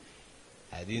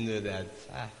 I didn't know that.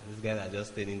 These guys are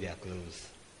just staining their clothes.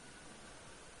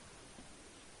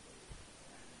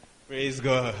 Praise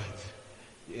God.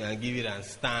 You can give it and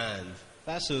stand.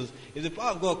 That shows, if the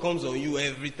power of God comes on you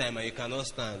every time and you cannot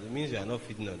stand, it means you are not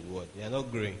fitting on the word. You are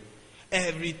not growing.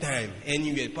 Every time,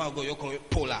 anywhere, the power of God, you're coming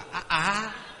polar.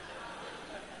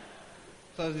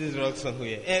 So this is wrong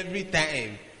somewhere. Every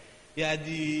time. You are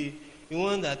the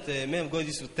one that men of God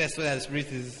used to test whether the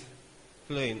spirit is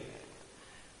flowing.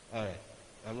 Alright.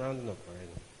 I'm rounding up already.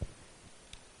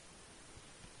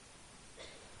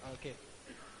 Okay.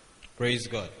 Praise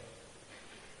God.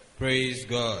 Praise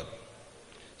God.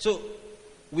 So,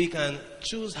 we can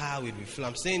choose how we flow.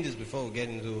 I'm saying this before we get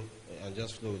into and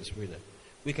just flow with the Spirit.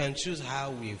 We can choose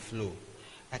how we flow.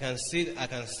 I can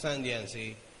stand here and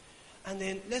say, and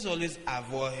then let's always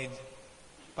avoid,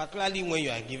 particularly when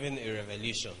you are given a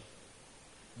revelation,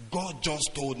 God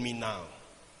just told me now.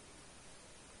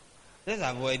 Let's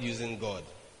avoid using God.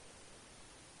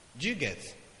 Do you get?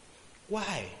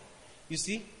 Why? You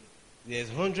see, there's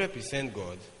 100%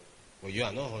 God, but you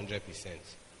are not 100%.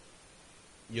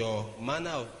 Your manner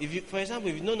of, for example,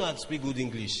 if you don't know how to speak good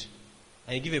English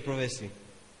and you give a prophecy,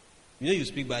 you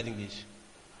speak bad English,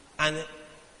 and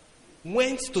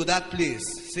went to that place,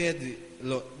 said the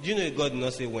Lord. Do you know God did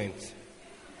not say went?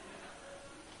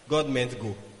 God meant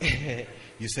go.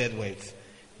 You said went.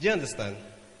 Do you understand?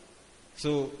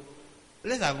 So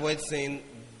let's avoid saying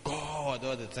God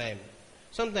all the time.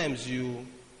 Sometimes you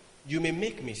may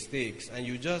make mistakes and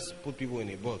you just put people in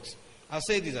a box. I'll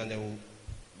say this and then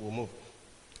we'll move.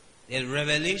 There's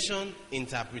revelation,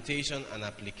 interpretation, and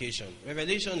application.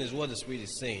 Revelation is what the Spirit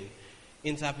is saying.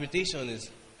 Interpretation is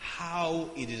how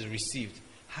it is received,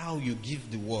 how you give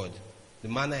the word, the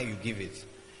manner you give it.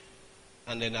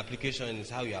 And then application is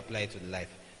how you apply it to the life.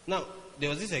 Now, there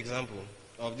was this example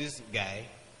of this guy.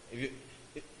 If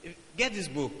you get this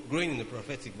book, Growing in the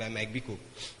Prophetic by Mike Bickle.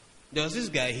 There was this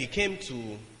guy, he came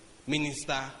to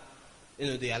minister.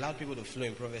 They allowed people to flow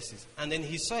in prophecies. And then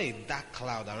he saw a dark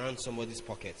cloud around somebody's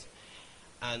pocket.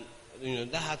 And,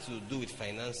 that had to do with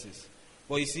finances.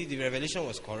 But you see, the revelation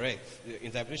was correct. The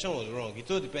interpretation was wrong. He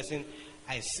told the person,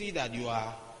 I see that you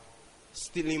are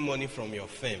stealing money from your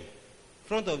firm. In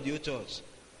front of the whole church.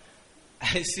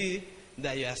 I see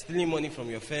that you are stealing money from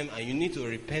your firm and you need to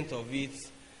repent of it,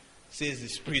 says the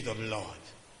Spirit of the Lord.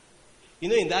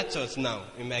 In that church now,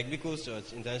 in Mike Bickle's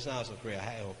church, International House of Prayer,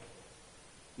 High Up,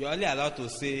 you're only allowed to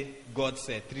say God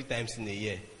said 3 times in a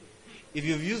year. If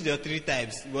you've used your 3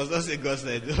 times, you must not say God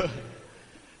said.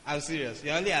 I'm serious.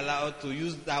 You're only allowed to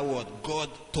use that word, God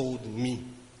told me,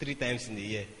 3 times in a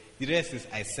year. The rest is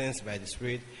I sense by the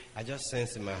Spirit. I just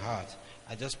sense in my heart.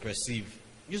 I just perceive.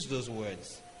 Use those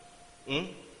words.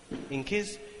 In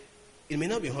case, it may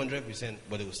not be 100%,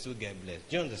 but they will still get blessed.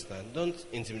 Do you understand? Don't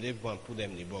intimidate people and put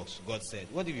them in the box. God said,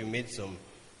 what if you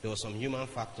there was some human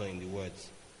factor in the words?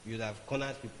 You'd have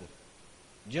cornered people.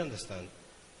 Do you understand?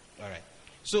 All right.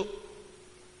 So,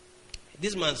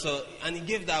 this man saw, and he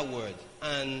gave that word,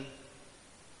 and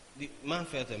the man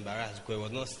felt embarrassed because he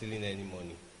was not stealing any money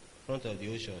in front of the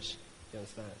whole church. Do you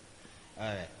understand?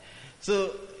 All right.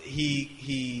 So,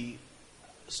 he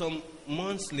some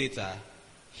months later,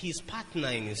 his partner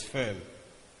in his firm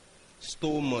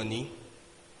stole money,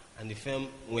 and the firm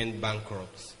went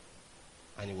bankrupt,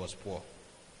 and he was poor.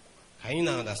 Can you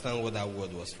now understand what that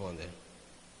word was for then?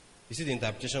 You see, the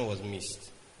interpretation was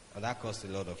missed. And that caused a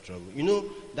lot of trouble.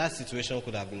 That situation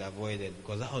could have been avoided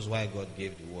because that was why God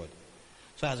gave the word.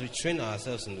 So as we train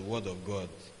ourselves in the word of God,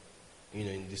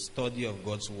 in the study of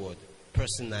God's word,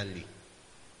 personally,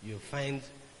 you'll find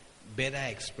better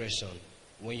expression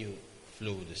when you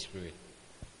flow with the Spirit.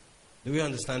 Do we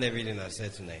understand everything I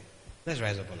said tonight? Let's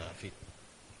rise up on our feet.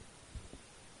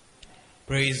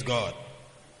 Praise God.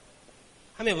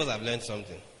 How many of us have learned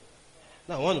something?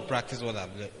 Now, I want to practice what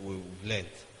we've learned.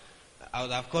 I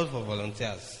would have called for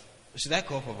volunteers. Should I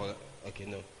call for volunteers? Okay,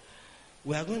 no.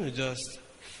 We are going to just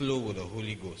flow with the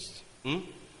Holy Ghost.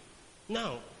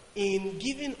 Now, in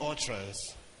giving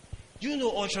utterance, do you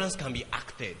know utterance can be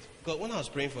acted? Because when I was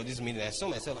praying for this meeting, I saw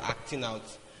myself acting out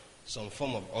some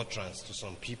form of utterance to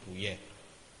some people. Yeah.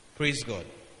 Praise God.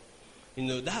 You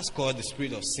know, that's called the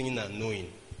spirit of seeing and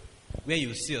knowing. Where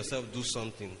you see yourself do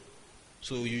something.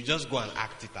 So you just go and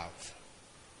act it out.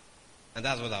 And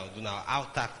that's what I'll do now.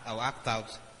 I'll act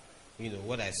out,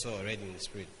 what I saw already in the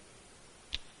spirit.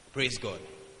 Praise God.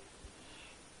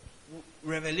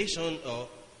 Revelation or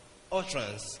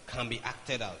utterance can be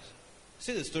acted out.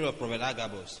 See the story of Prophet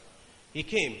Agabus. He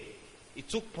came, he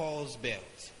took Paul's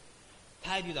belt,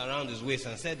 tied it around his waist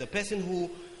and said, the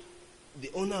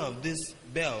owner of this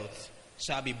belt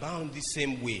shall be bound the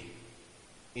same way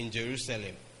in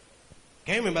Jerusalem.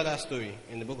 Can you remember that story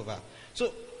in the book of Acts?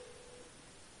 So,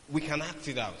 we can act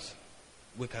it out.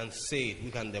 We can say it. We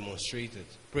can demonstrate it.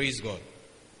 Praise God.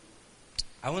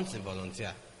 I want to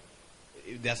volunteer.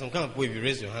 If there's some kind of way, if you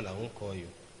raise your hand, I won't call you.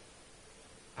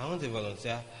 I want to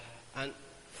volunteer. And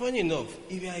funny enough,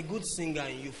 if you're a good singer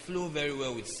and you flow very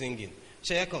well with singing,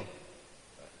 shall I come?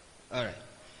 All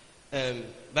right.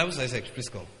 Bible says, please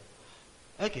come.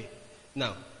 Okay.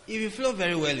 Now, if you flow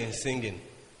very well in singing,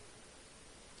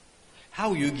 how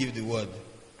will you give the word?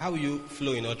 How will you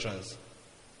flow in utterance?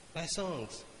 By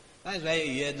songs. That's why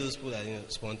you hear those people that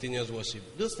spontaneous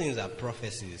worship. Those things are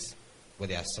prophecies, but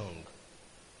they are song.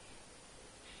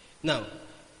 Now,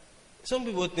 some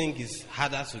people think it's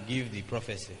harder to give the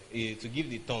prophecy, to give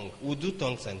the tongue. We'll do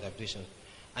tongues and interpretation,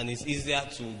 and it's easier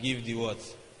to give the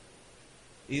words.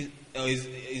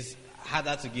 It's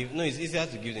harder to give. No, it's easier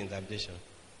to give the interpretation.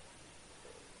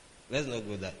 Let's not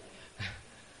go there.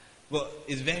 But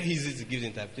it's very easy to give the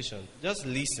interpretation. Just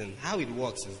listen. How it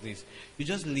works is this. You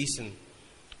just listen.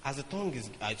 As the tongue is,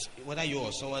 whether you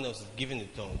or someone else is giving the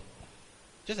tongue,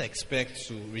 just expect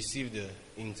to receive the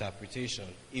interpretation.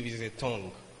 If it's a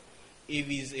tongue, if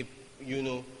it's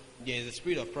there's a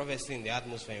spirit of prophecy in the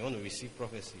atmosphere, you want to receive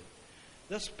prophecy,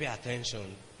 just pay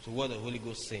attention to what the Holy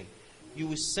Ghost is saying. You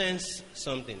will sense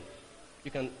something.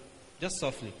 You can, just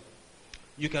softly,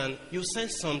 you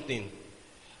sense something.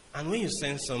 And when you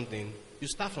sense something, you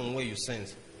start from where you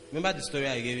sense. Remember the story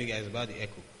I gave you guys about the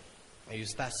echo? And you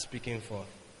start speaking forth.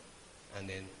 And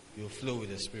then you flow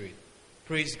with the Spirit.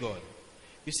 Praise God.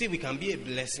 You see, we can be a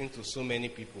blessing to so many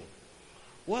people.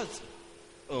 What?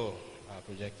 Oh, our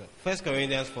projector. 1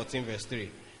 Corinthians 14 verse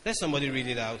 3. Let somebody read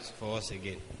it out for us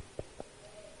again.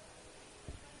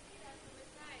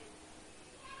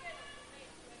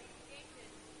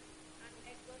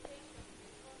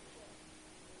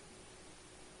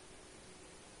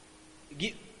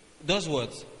 Those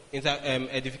words,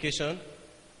 edification,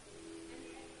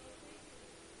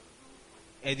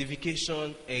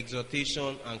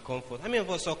 exhortation, and comfort. How many of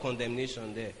us saw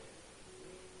condemnation there?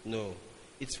 No.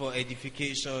 It's for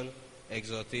edification,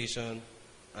 exhortation,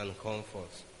 and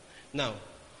comfort. Now,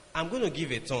 I'm going to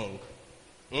give a tongue.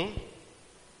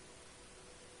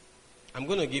 I'm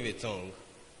going to give a tongue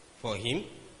for him.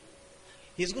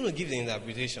 He's going to give the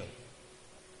interpretation.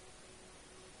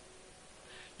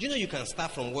 You know you can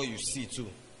start from what you see too.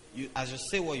 As you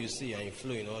say what you see and you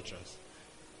flow in utterance.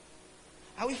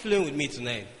 Are we flowing with me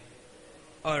tonight?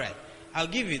 Alright. I'll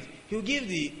give it. He'll give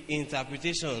the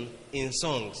interpretation in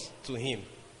songs to him.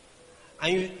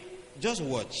 And you just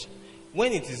watch.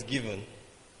 When it is given,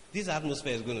 this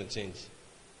atmosphere is going to change.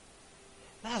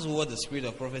 That's what the spirit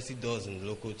of prophecy does in the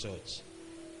local church.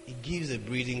 It gives a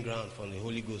breathing ground for the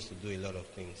Holy Ghost to do a lot of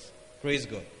things. Praise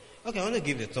God. Okay, I want to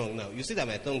give the tongue now. You see that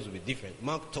my tongues will be different.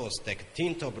 Maktos tek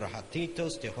tinto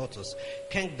brahatitos tehotos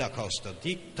kengda costa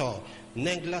dicto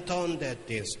neglaton de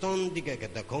teston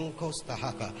digagada concosta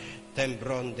haka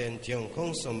tembron dention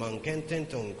conso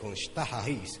mankententon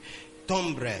constahis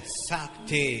tombre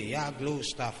sakte yaglu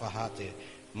stafahate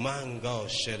mango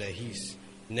sherehis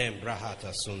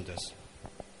nembrahata sundas.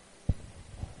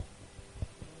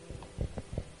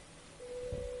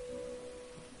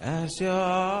 As your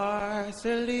hearts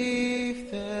are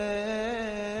lifted.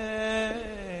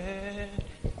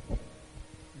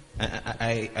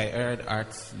 I heard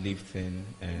hearts lifting,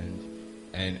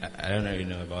 and I don't really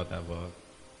know about that, but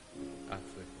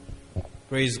hearts lifting.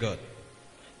 Praise God.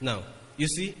 Now, you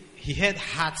see, he had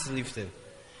hearts lifted.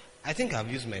 I think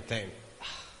I've used my time.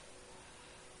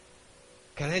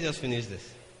 Can I just finish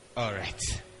this? All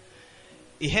right.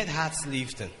 He had hearts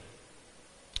lifting.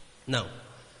 Now,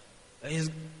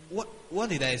 What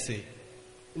did I say?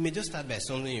 You may just start by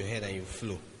something in your head and you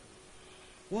flow.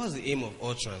 What's the aim of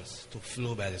utterance? To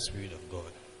flow by the Spirit of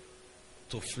God.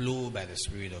 To flow by the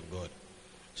Spirit of God.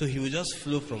 So he will just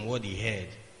flow from what he heard,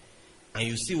 and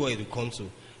you see what it will come to.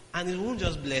 And it won't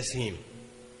just bless him.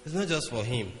 It's not just for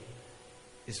him.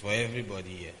 It's for everybody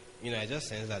here. You know, I just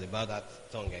sensed that about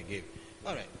that tongue I gave.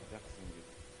 All right.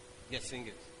 Yes, sing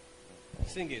it.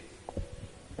 Sing it.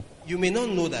 You may not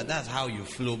know that that's how you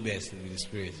flow best with the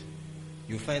Spirit.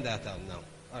 You'll find that out now.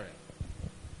 All right.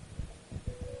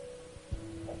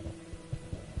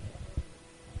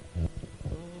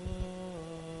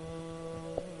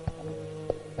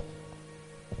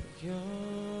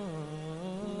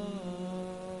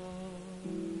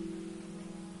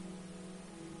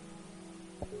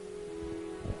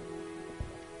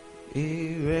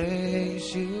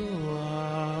 Erase you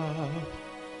off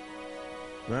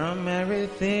from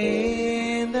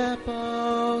everything that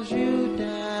pulls you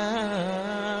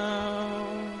down.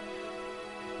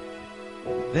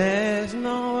 There's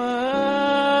no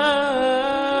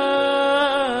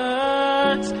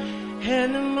words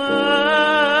anymore.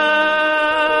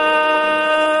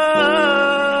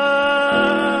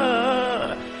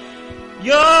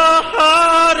 Your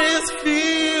heart is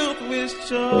filled with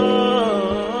joy.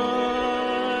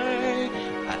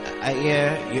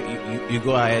 You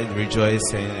go ahead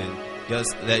rejoicing and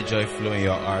just let joy flow in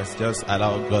your hearts. Just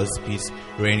allow God's peace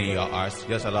reign in your hearts.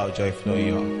 Just allow joy flow in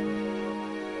your heart.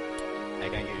 I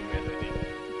can give you melody.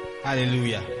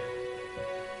 Hallelujah.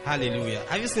 Hallelujah.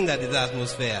 Have you seen that the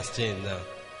atmosphere has changed now?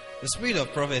 The spirit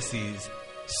of prophecy is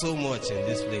so much in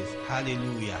this place.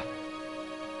 Hallelujah.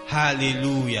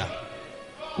 Hallelujah.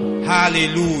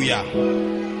 Hallelujah.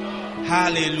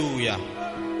 Hallelujah.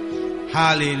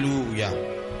 Hallelujah.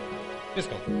 Let's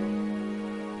go.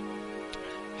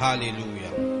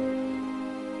 Hallelujah.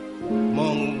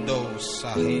 Mondo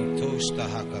sahitos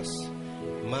tahakas.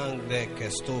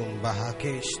 Mangdekestum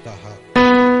bahakeshtaha.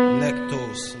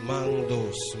 Lectos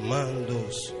mandos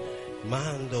mandos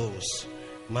mandos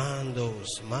mandos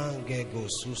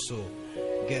mangegosuso.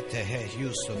 Getehe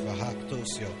Yusuf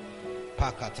ahaktosio.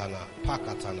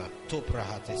 Pakatana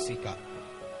toprahatesika.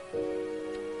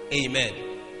 Amen.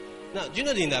 Now, do you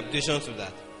know the interpretation to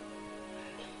that?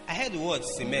 I heard the word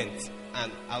cement,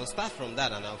 and I'll start from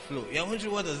that and I'll flow. You're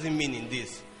wondering, what does it mean in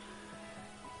this?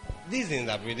 This is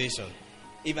interpretation.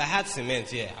 If I had cement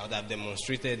here, I would have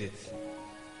demonstrated it.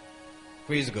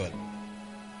 Praise God.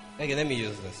 Okay, let me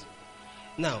use this.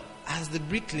 Now, as the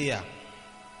bricklayer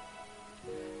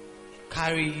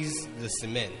carries the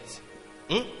cement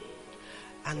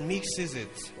and mixes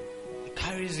it, he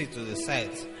carries it to the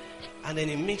site, and then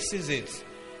he mixes it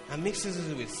and mixes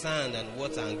it with sand and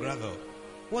water and gravel.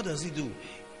 What does he do?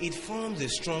 It forms a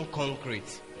strong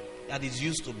concrete that is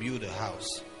used to build a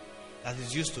house. That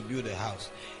is used to build a house.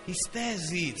 He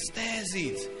stirs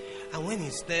it. And when he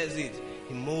stirs it,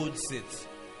 he molds it.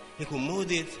 He could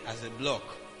mold it as a block.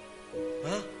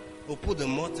 Or put the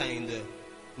mortar in the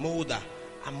molder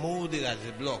and mold it as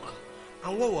a block.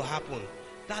 And what will happen?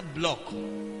 That block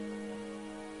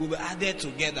will be added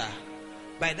together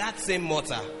by that same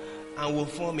mortar and will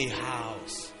form a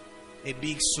house. A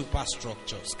big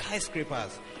superstructure.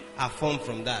 Skyscrapers are formed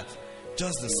from that.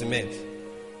 Just the cement.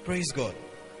 Praise God.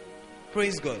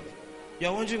 Praise God.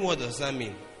 You're wondering, what does that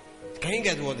mean? Can you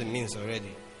get what it means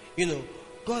already? You know,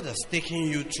 God has taken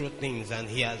you through things, and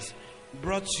He has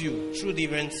brought you through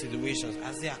different situations.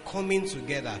 As they are coming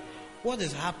together, what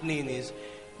is happening is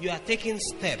you are taking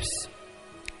steps,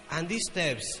 and these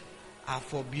steps are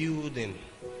for building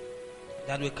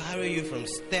that will carry you from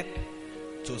step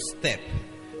to step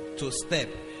to step.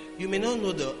 You may not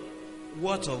know the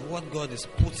worth of what God is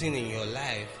putting in your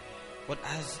life, but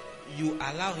as you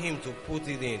allow Him to put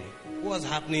it in, what's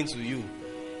happening to you?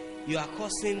 You are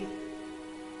causing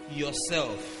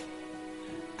yourself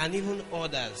and even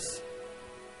others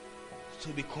to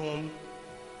become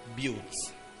built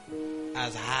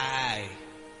as high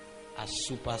as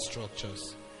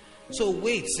superstructures. So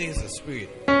wait, says the Spirit.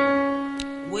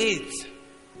 Wait,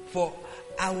 for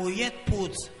I will yet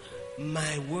put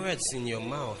my words in your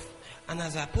mouth, and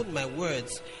as I put my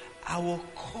words, I will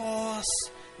cause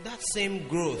that same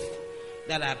growth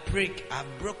that I've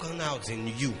broken out in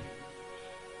you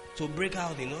to break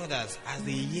out in others as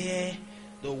they hear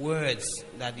the words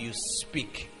that you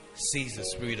speak, says the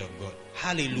Spirit of God.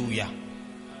 Hallelujah.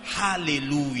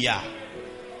 Hallelujah.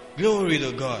 Glory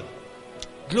to God.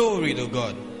 Glory to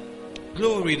God.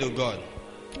 Glory to God.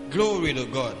 Glory to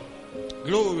God.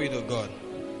 Glory to God.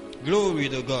 Glory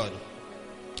to God.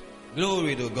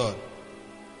 Glory to God.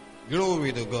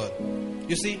 Glory to God.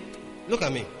 You see, look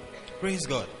at me. Praise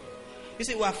God. You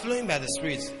see, we are flowing by the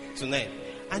Spirit tonight.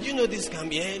 And you know this can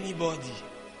be anybody.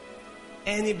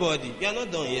 Anybody. You are not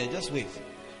done yet. Just wait.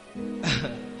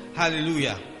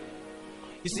 Hallelujah.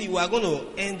 You see, we are going to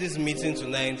end this meeting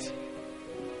tonight.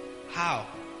 How?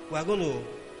 We are going to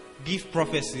give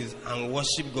prophecies and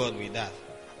worship God with that.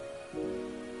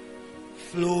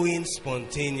 Flowing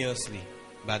spontaneously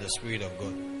by the Spirit of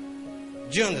God.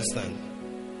 Do you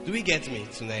understand? Do we get me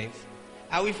tonight?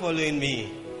 Are we following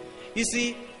me? You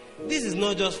see, this is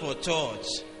not just for church.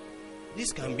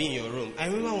 This can be in your room. I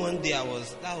remember one day that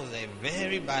was a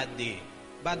very bad day.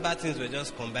 Bad things were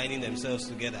just combining themselves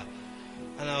together.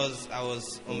 And I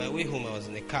was on my way home, I was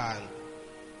in the car and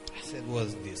I said,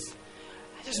 what's this?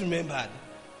 I just remembered,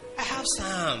 I have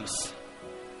psalms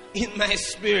in my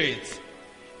spirit.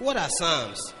 What are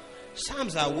psalms?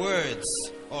 Psalms are words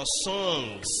or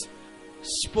songs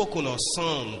spoken or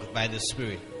sung by the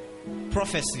Spirit.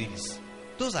 Prophecies.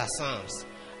 Those are psalms.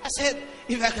 I said,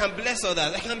 if I can bless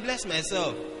others, I can bless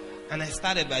myself. And I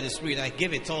started by the Spirit. I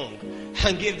gave a tongue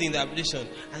and gave the interpretation.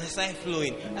 And I started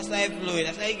flowing. I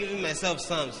started giving myself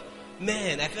psalms.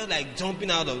 Man, I felt like jumping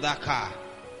out of that car.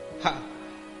 Ha.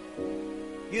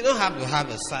 You don't have to have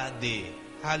a sad day.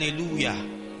 Hallelujah.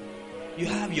 You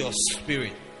have your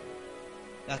spirit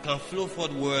that can flow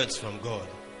forth words from God.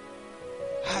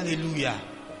 Hallelujah.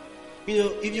 You know,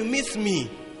 if you meet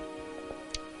me,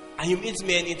 and you meet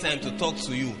me anytime to talk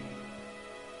to you,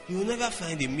 you will never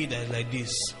find a me that is like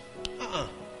this.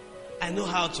 I know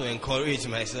how to encourage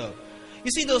myself. You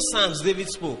see those psalms David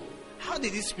spoke. How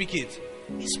did he speak it?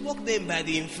 He spoke them by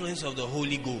the influence of the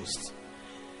Holy Ghost.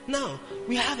 Now,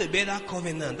 we have a better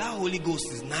covenant. That Holy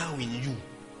Ghost is now in you.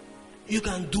 You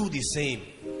can do the same.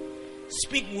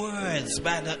 Speak words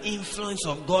by the influence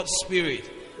of God's Spirit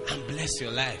and bless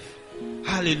your life.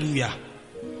 Hallelujah.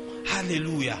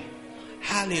 Hallelujah.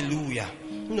 Hallelujah.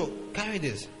 You know, carry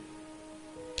this.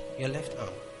 Your left arm.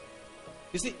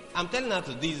 You see, I'm telling her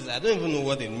to do this. I don't even know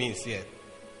what it means yet.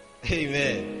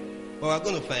 Amen. But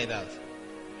we're going to find out.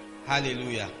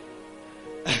 Hallelujah.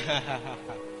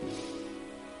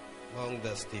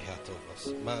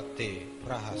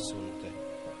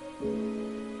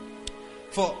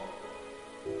 For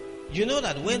you know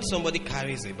that when somebody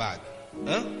carries a bag,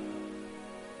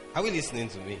 are we listening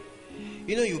to me?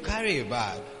 You know, you carry a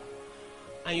bag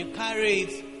and you carry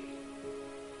it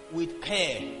with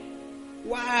care.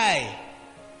 Why?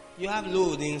 You have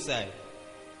load inside.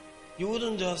 You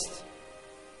wouldn't just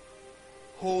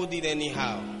hold it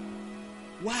anyhow.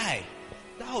 Why?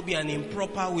 That would be an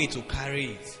improper way to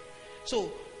carry it.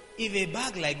 So, if a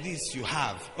bag like this you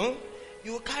have,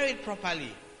 you carry it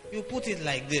properly. You put it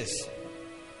like this.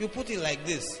 You put it like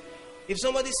this. If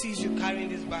somebody sees you carrying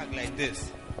this bag like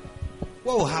this,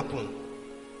 what will happen?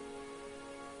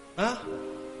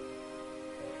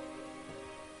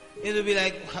 It will be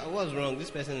like, what's wrong?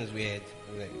 This person is weird.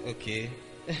 Like, okay.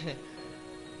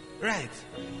 Right.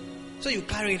 So you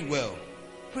carry it well.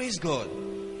 Praise God.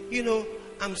 You know,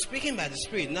 I'm speaking by the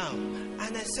Spirit now, and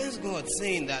I sense God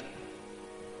saying that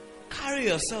carry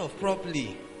yourself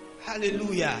properly.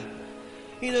 Hallelujah.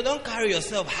 You know, don't carry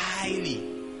yourself highly.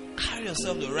 Carry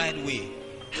yourself the right way.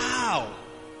 How?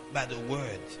 By the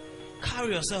word.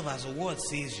 Carry yourself as the word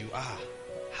says you are.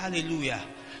 Hallelujah.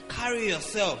 Carry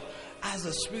yourself as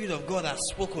the Spirit of God has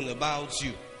spoken about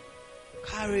you.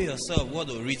 Carry yourself what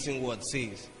the written word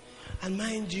says. And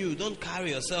mind you, don't carry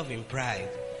yourself in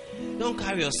pride. Don't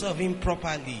carry yourself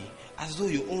improperly as though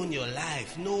you own your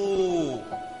life. No.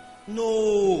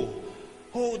 No.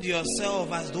 Hold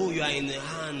yourself as though you are in the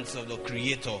hands of the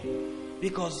Creator.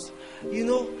 Because, you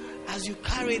know, as you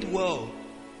carry it well,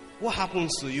 what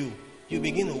happens to you? You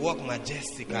begin to walk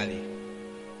majestically.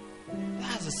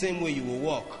 That's the same way you will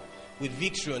walk, with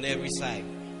victory on every side,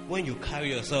 when you carry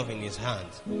yourself in His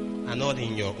hands and not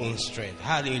in your own strength.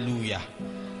 Hallelujah.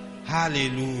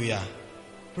 Hallelujah.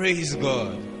 Praise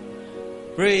God.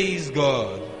 Praise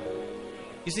God.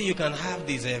 You see, you can have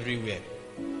this everywhere.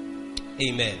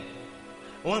 Amen.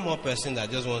 One more person that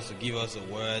just wants to give us a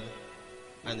word,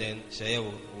 and then Shaya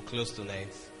will close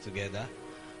tonight together.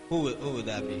 Who would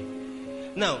that be?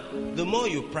 Now, the more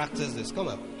you practice this, come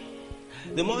up.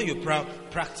 The more you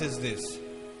practice this,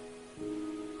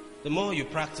 the more you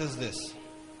practice this,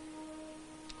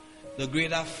 the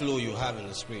greater flow you have in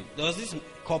the Spirit. There was this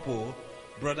couple,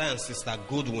 brother and sister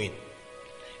Goodwin.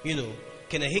 You know,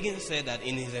 Kenneth Hagin said that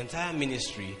in his entire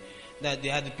ministry, that they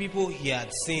are the people he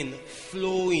had seen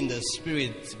flow in the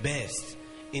Spirit best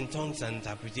in tongues and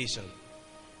interpretation.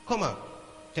 Come on,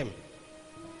 tell me.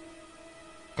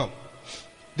 Come.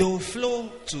 They will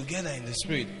flow together in the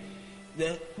Spirit.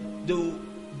 They will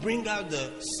bring out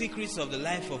the secrets of the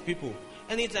life of people.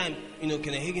 Anytime,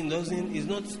 Kenneth Hagin is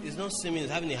not seeming, is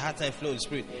having a hard time flowing in the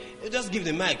spirit. You just give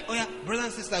the mic. Oh yeah, brother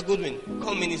and sister Goodwin,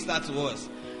 come minister to us.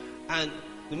 And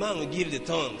the man will give the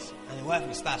tongues, and the wife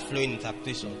will start flowing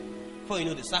interpretation. Before you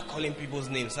know, they start calling people's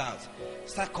names out,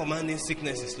 start commanding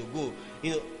sicknesses to go.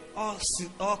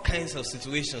 All kinds of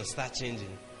situations start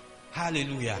changing.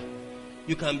 Hallelujah.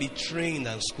 You can be trained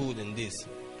and schooled in this.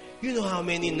 You know how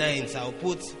many nights I'll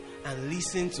put and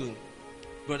listen to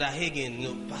Brother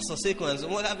Hagin, Pastor Seiko, and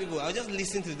some other people. I'll just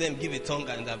listen to them give a tongue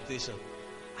and interpretation.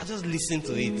 I just listen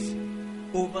to it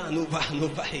over and over and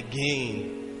over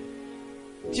again.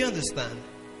 Do you understand?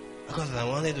 Because I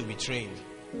wanted to be trained.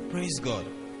 Praise God.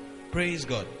 Praise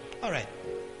God. All right.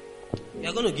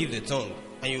 You're going to give the tongue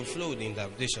and you flow with the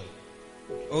interpretation.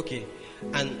 Okay.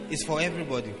 And it's for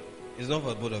everybody. It's not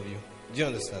for both of you. Do you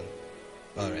understand?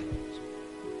 All right.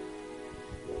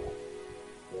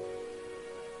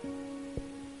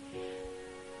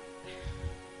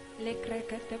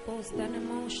 Lekrekete postane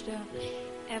moshta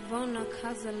Evona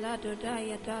kazalado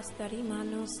daya dastarima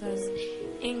nosas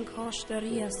In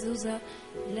koshtaria zuza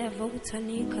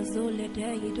Levotani kazole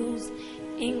dayidus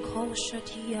In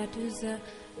koshatia duza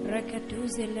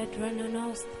Rekaduze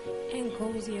ledrenanost In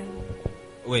kozia.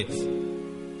 Wait.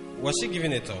 Was she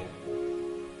giving a tongue?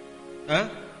 Huh?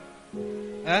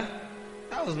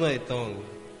 That was not a tongue.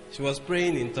 She was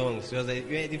praying in tongues. She was like,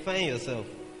 you edifying yourself.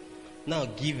 Now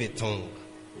give a tongue.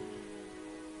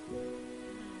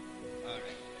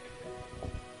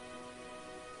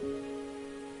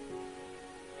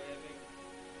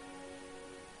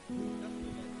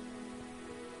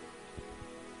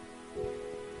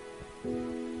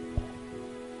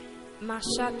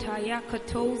 Mashata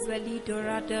yakatoza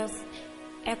lidoradas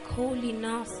Ekoli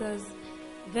nasas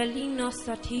Velina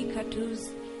satikatus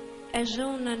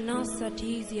Ejona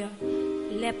nasatizia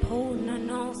Lepona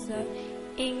nasa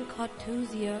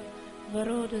Inkatuzia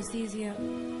Varodosizia.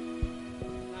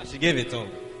 She gave a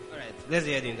tongue. Alright, let's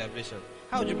hear the interpretation.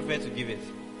 How would you prefer to give it?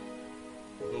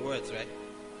 In words, right?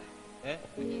 Eh?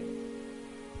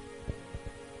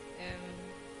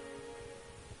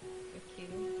 Okay.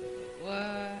 What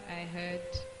I heard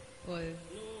was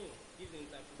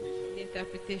the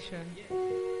interpretation.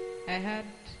 I heard.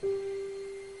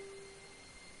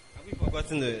 Have we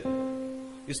forgotten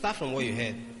you start from what you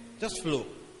heard. Just flow.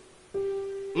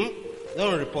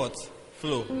 Don't report.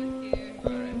 Flow.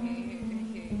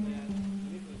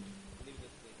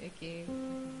 Okay.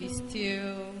 Be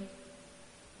still.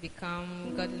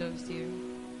 Become. God loves you.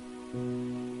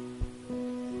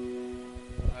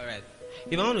 Alright.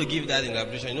 If I want to give that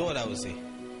interpretation, you know what I would say?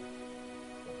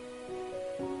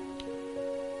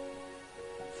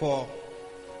 For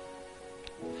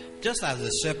just as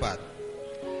the shepherd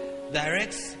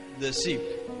directs the sheep,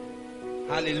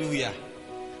 hallelujah.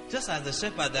 Just as the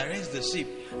shepherd directs the sheep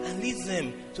and leads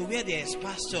them to where there is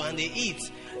pasture and they eat,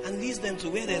 and leads them to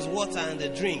where there's water and they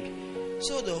drink,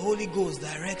 so the Holy Ghost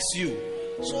directs you.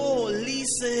 So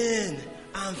listen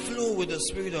and flow with the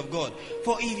Spirit of God.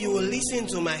 For if you will listen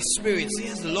to my Spirit,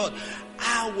 says the Lord,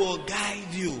 I will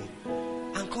guide you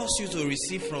and cause you to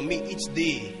receive from me each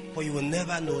day. For you will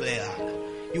never know lack.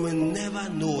 You will never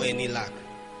know any lack.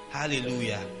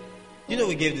 Hallelujah. You know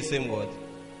we gave the same word.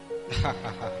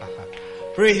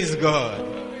 Praise God.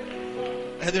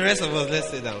 And the rest of us, let's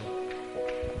sit down.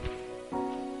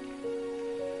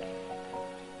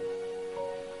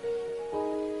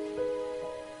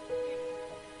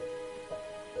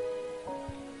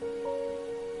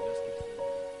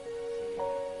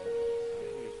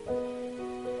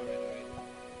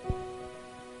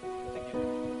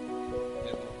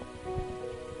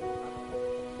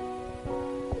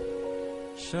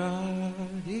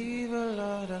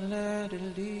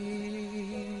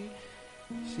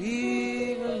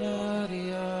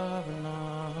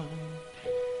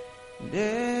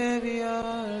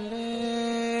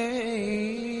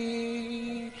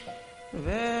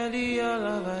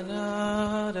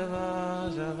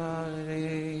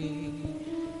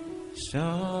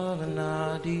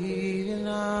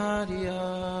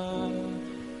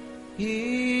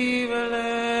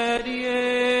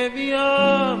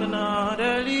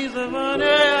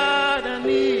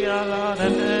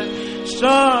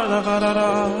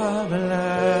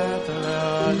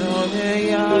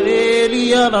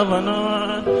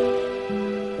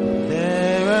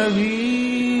 There are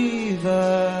rivers.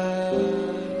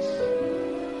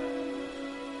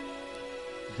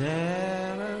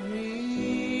 There are rivers.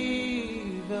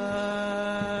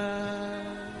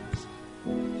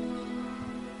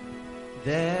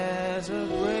 There's a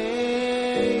breaking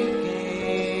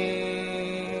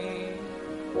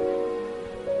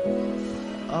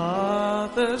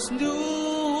of this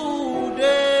new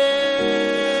day.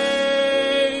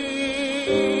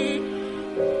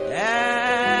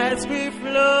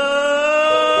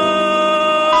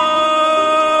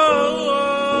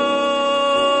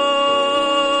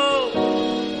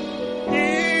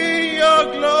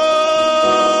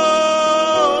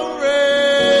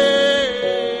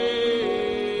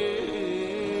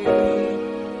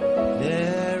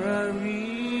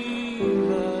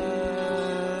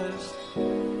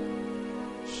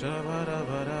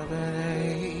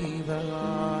 Shabarabarabare,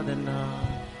 Baladana,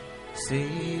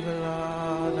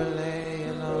 Sibalada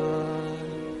Laylan,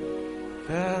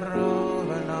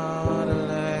 Ferrovanada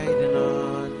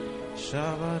Laydanan,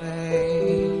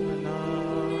 Shabarevanan.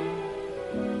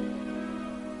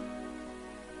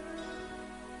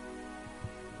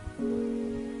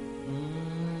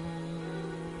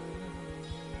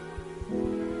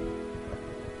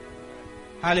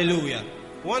 Hallelujah.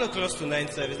 We want to close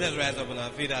tonight's service. Let's rise up on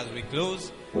our feet as we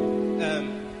close.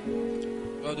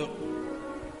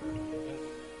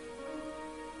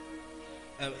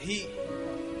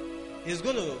 He's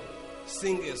going to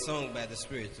sing a song by the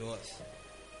Spirit to us.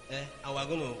 And we're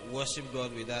going to worship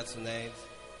God with that tonight.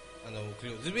 And then we'll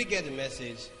close. Did we get the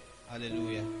message?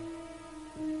 Hallelujah.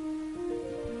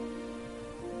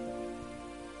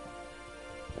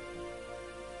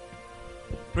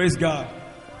 Praise God.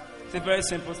 It's a very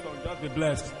simple song. Just be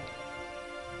blessed.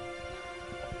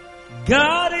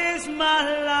 God is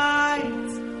my light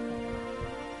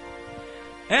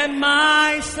and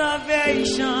my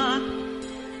salvation,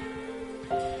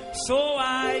 so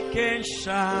I can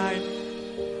shine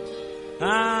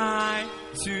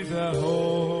to the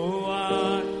whole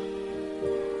world.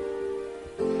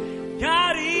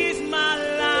 God is my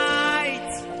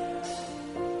light,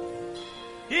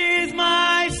 is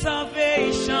my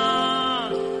salvation.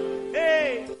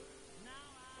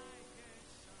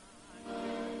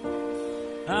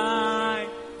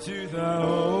 To the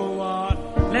whole world.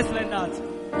 Let's learn that.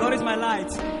 God is my light.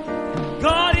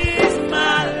 God is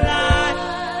my light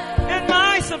and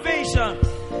my salvation,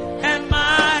 and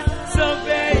my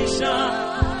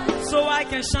salvation, so I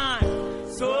can shine,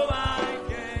 so I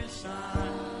can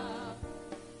shine.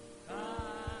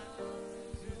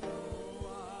 To the whole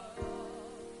world.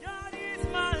 God is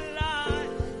my light.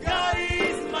 God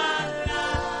is my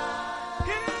light.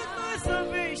 He is my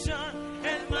salvation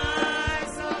and my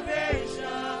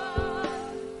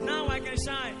shine. Now I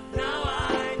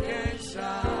can shine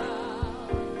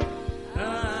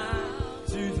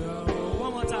to the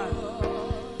one more time.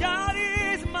 God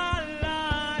is my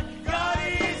light. God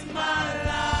is my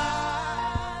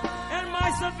light and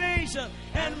my salvation,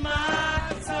 and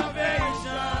my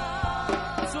salvation.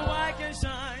 So I can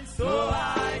shine. So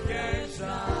I can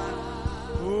shine.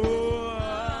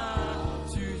 Oh,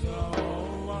 to the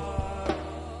whole world.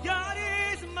 God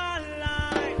is my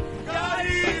light. God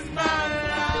is my light.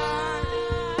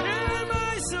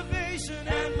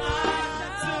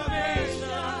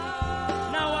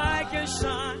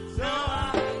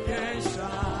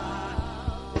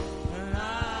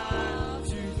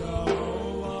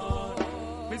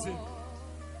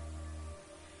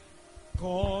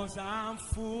 Cause I'm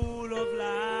full of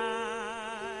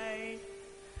light,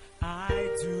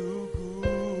 I do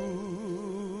good.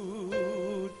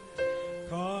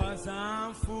 Cause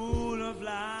I'm full of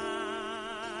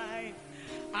light,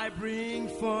 I bring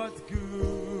forth good.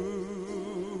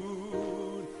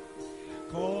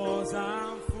 Cause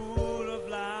I'm full of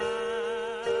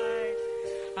light,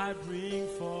 I bring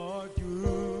forth good.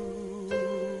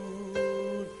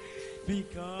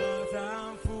 Because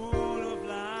I'm full of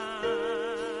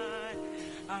light,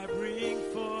 I bring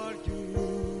forth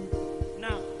good.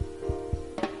 Now,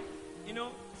 you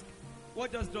know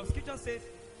what does the scripture says?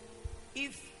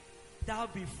 If thou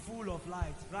be full of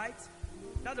light, right?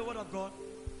 That's the word of God.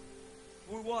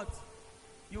 With what?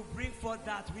 You bring forth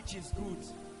that which is good.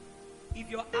 If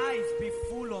your eyes be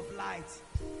full of light,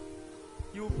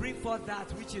 you bring forth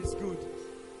that which is good.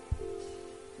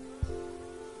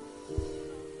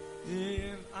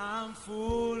 If I'm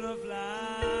full of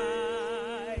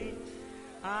light,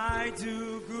 I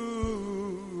do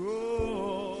good.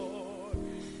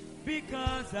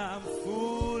 Because I'm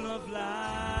full of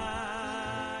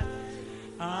light,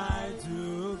 I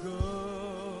do good.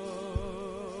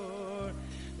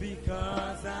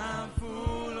 Because I'm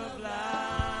full of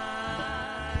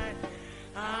light,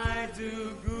 I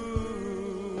do good.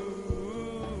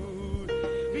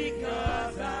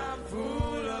 Because I'm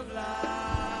full of light,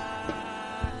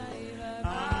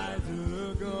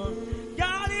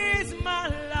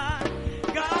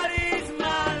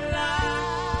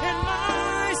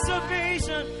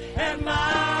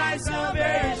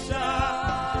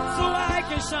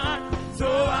 shine, so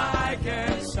I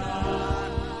can shine.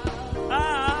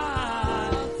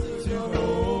 To the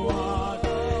world.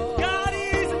 God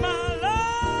is my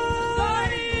light.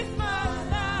 God is my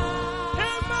light.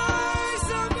 And my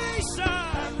salvation.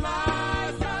 And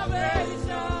my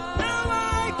salvation. Now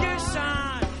I can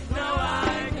shine. Now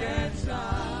I can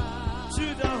shine. To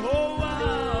the whole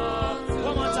world.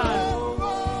 One more time.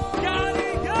 God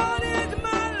is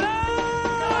my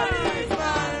light. God is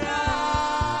my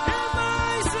light.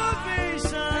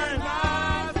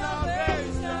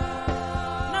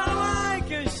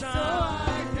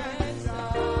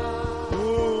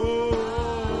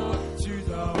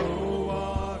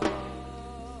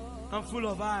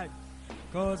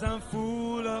 'cause I'm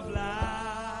full of light.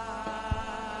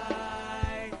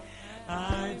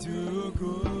 I do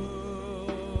good,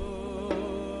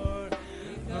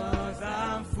 'cause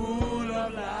I'm full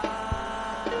of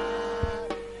light.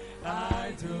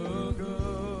 I do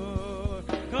good,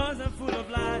 'cause I'm full of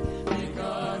light.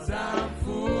 Because I'm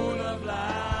full of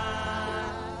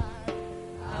light,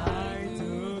 I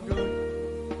do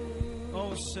good.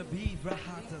 Oh, Shabib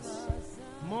Rahatas,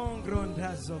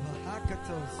 Mongrondazo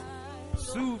Hakatos,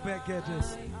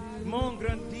 Subegetes,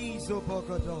 Mongrondizo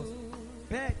Bogodos,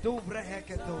 Bedobra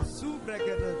Hekatos,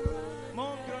 Subregetes,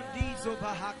 Mongrondizo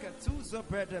Bahakatuzo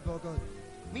Bredebogos,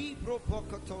 Mi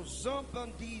Propokoto,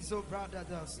 Zombandizo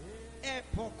Bradadas,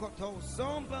 Epokoto,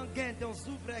 Zombangendo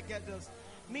Subregetes,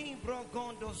 Mi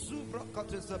Brogondo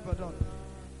Subrokotos Zabadon.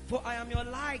 For I am your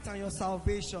light and your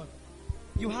salvation.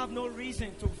 You have no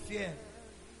reason to fear.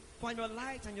 For your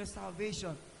light and your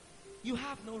salvation, you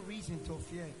have no reason to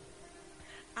fear.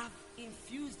 I've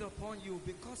infused upon you,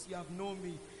 because you have known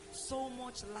me, so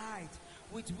much light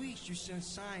with which you shall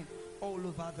shine all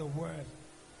over the world.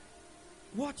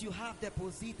 What you have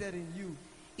deposited in you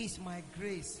is my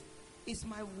grace, is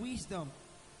my wisdom,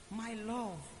 my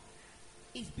love.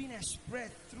 It's been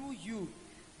expressed through you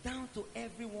down to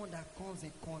everyone that comes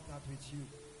in contact with you.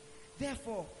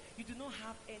 Therefore, you do not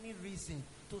have any reason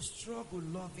to struggle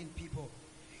loving people.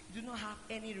 You do not have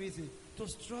any reason to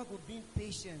struggle being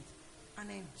patient and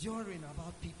enduring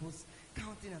about people's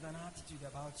countenance and attitude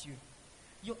about you.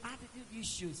 Your attitude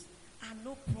issues are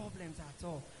no problems at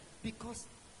all, because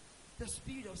the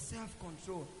spirit of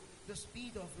self-control, the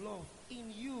spirit of love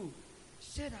in you,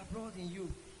 shed abroad in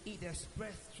you, is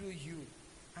expressed through you.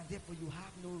 And therefore you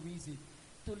have no reason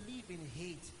to live in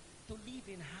hate, to live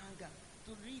in anger,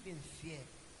 to live in fear.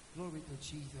 Glory to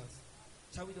Jesus.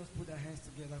 Shall we just put our hands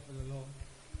together for the Lord?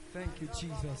 Thank you,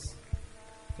 Jesus.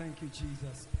 Thank you,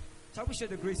 Jesus. Shall we share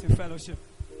the grace and fellowship?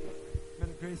 May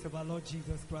the grace of our Lord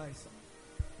Jesus Christ,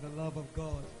 the love of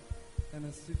God, and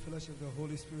the sweet fellowship of the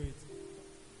Holy Spirit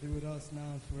be with us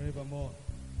now and forevermore.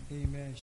 Amen.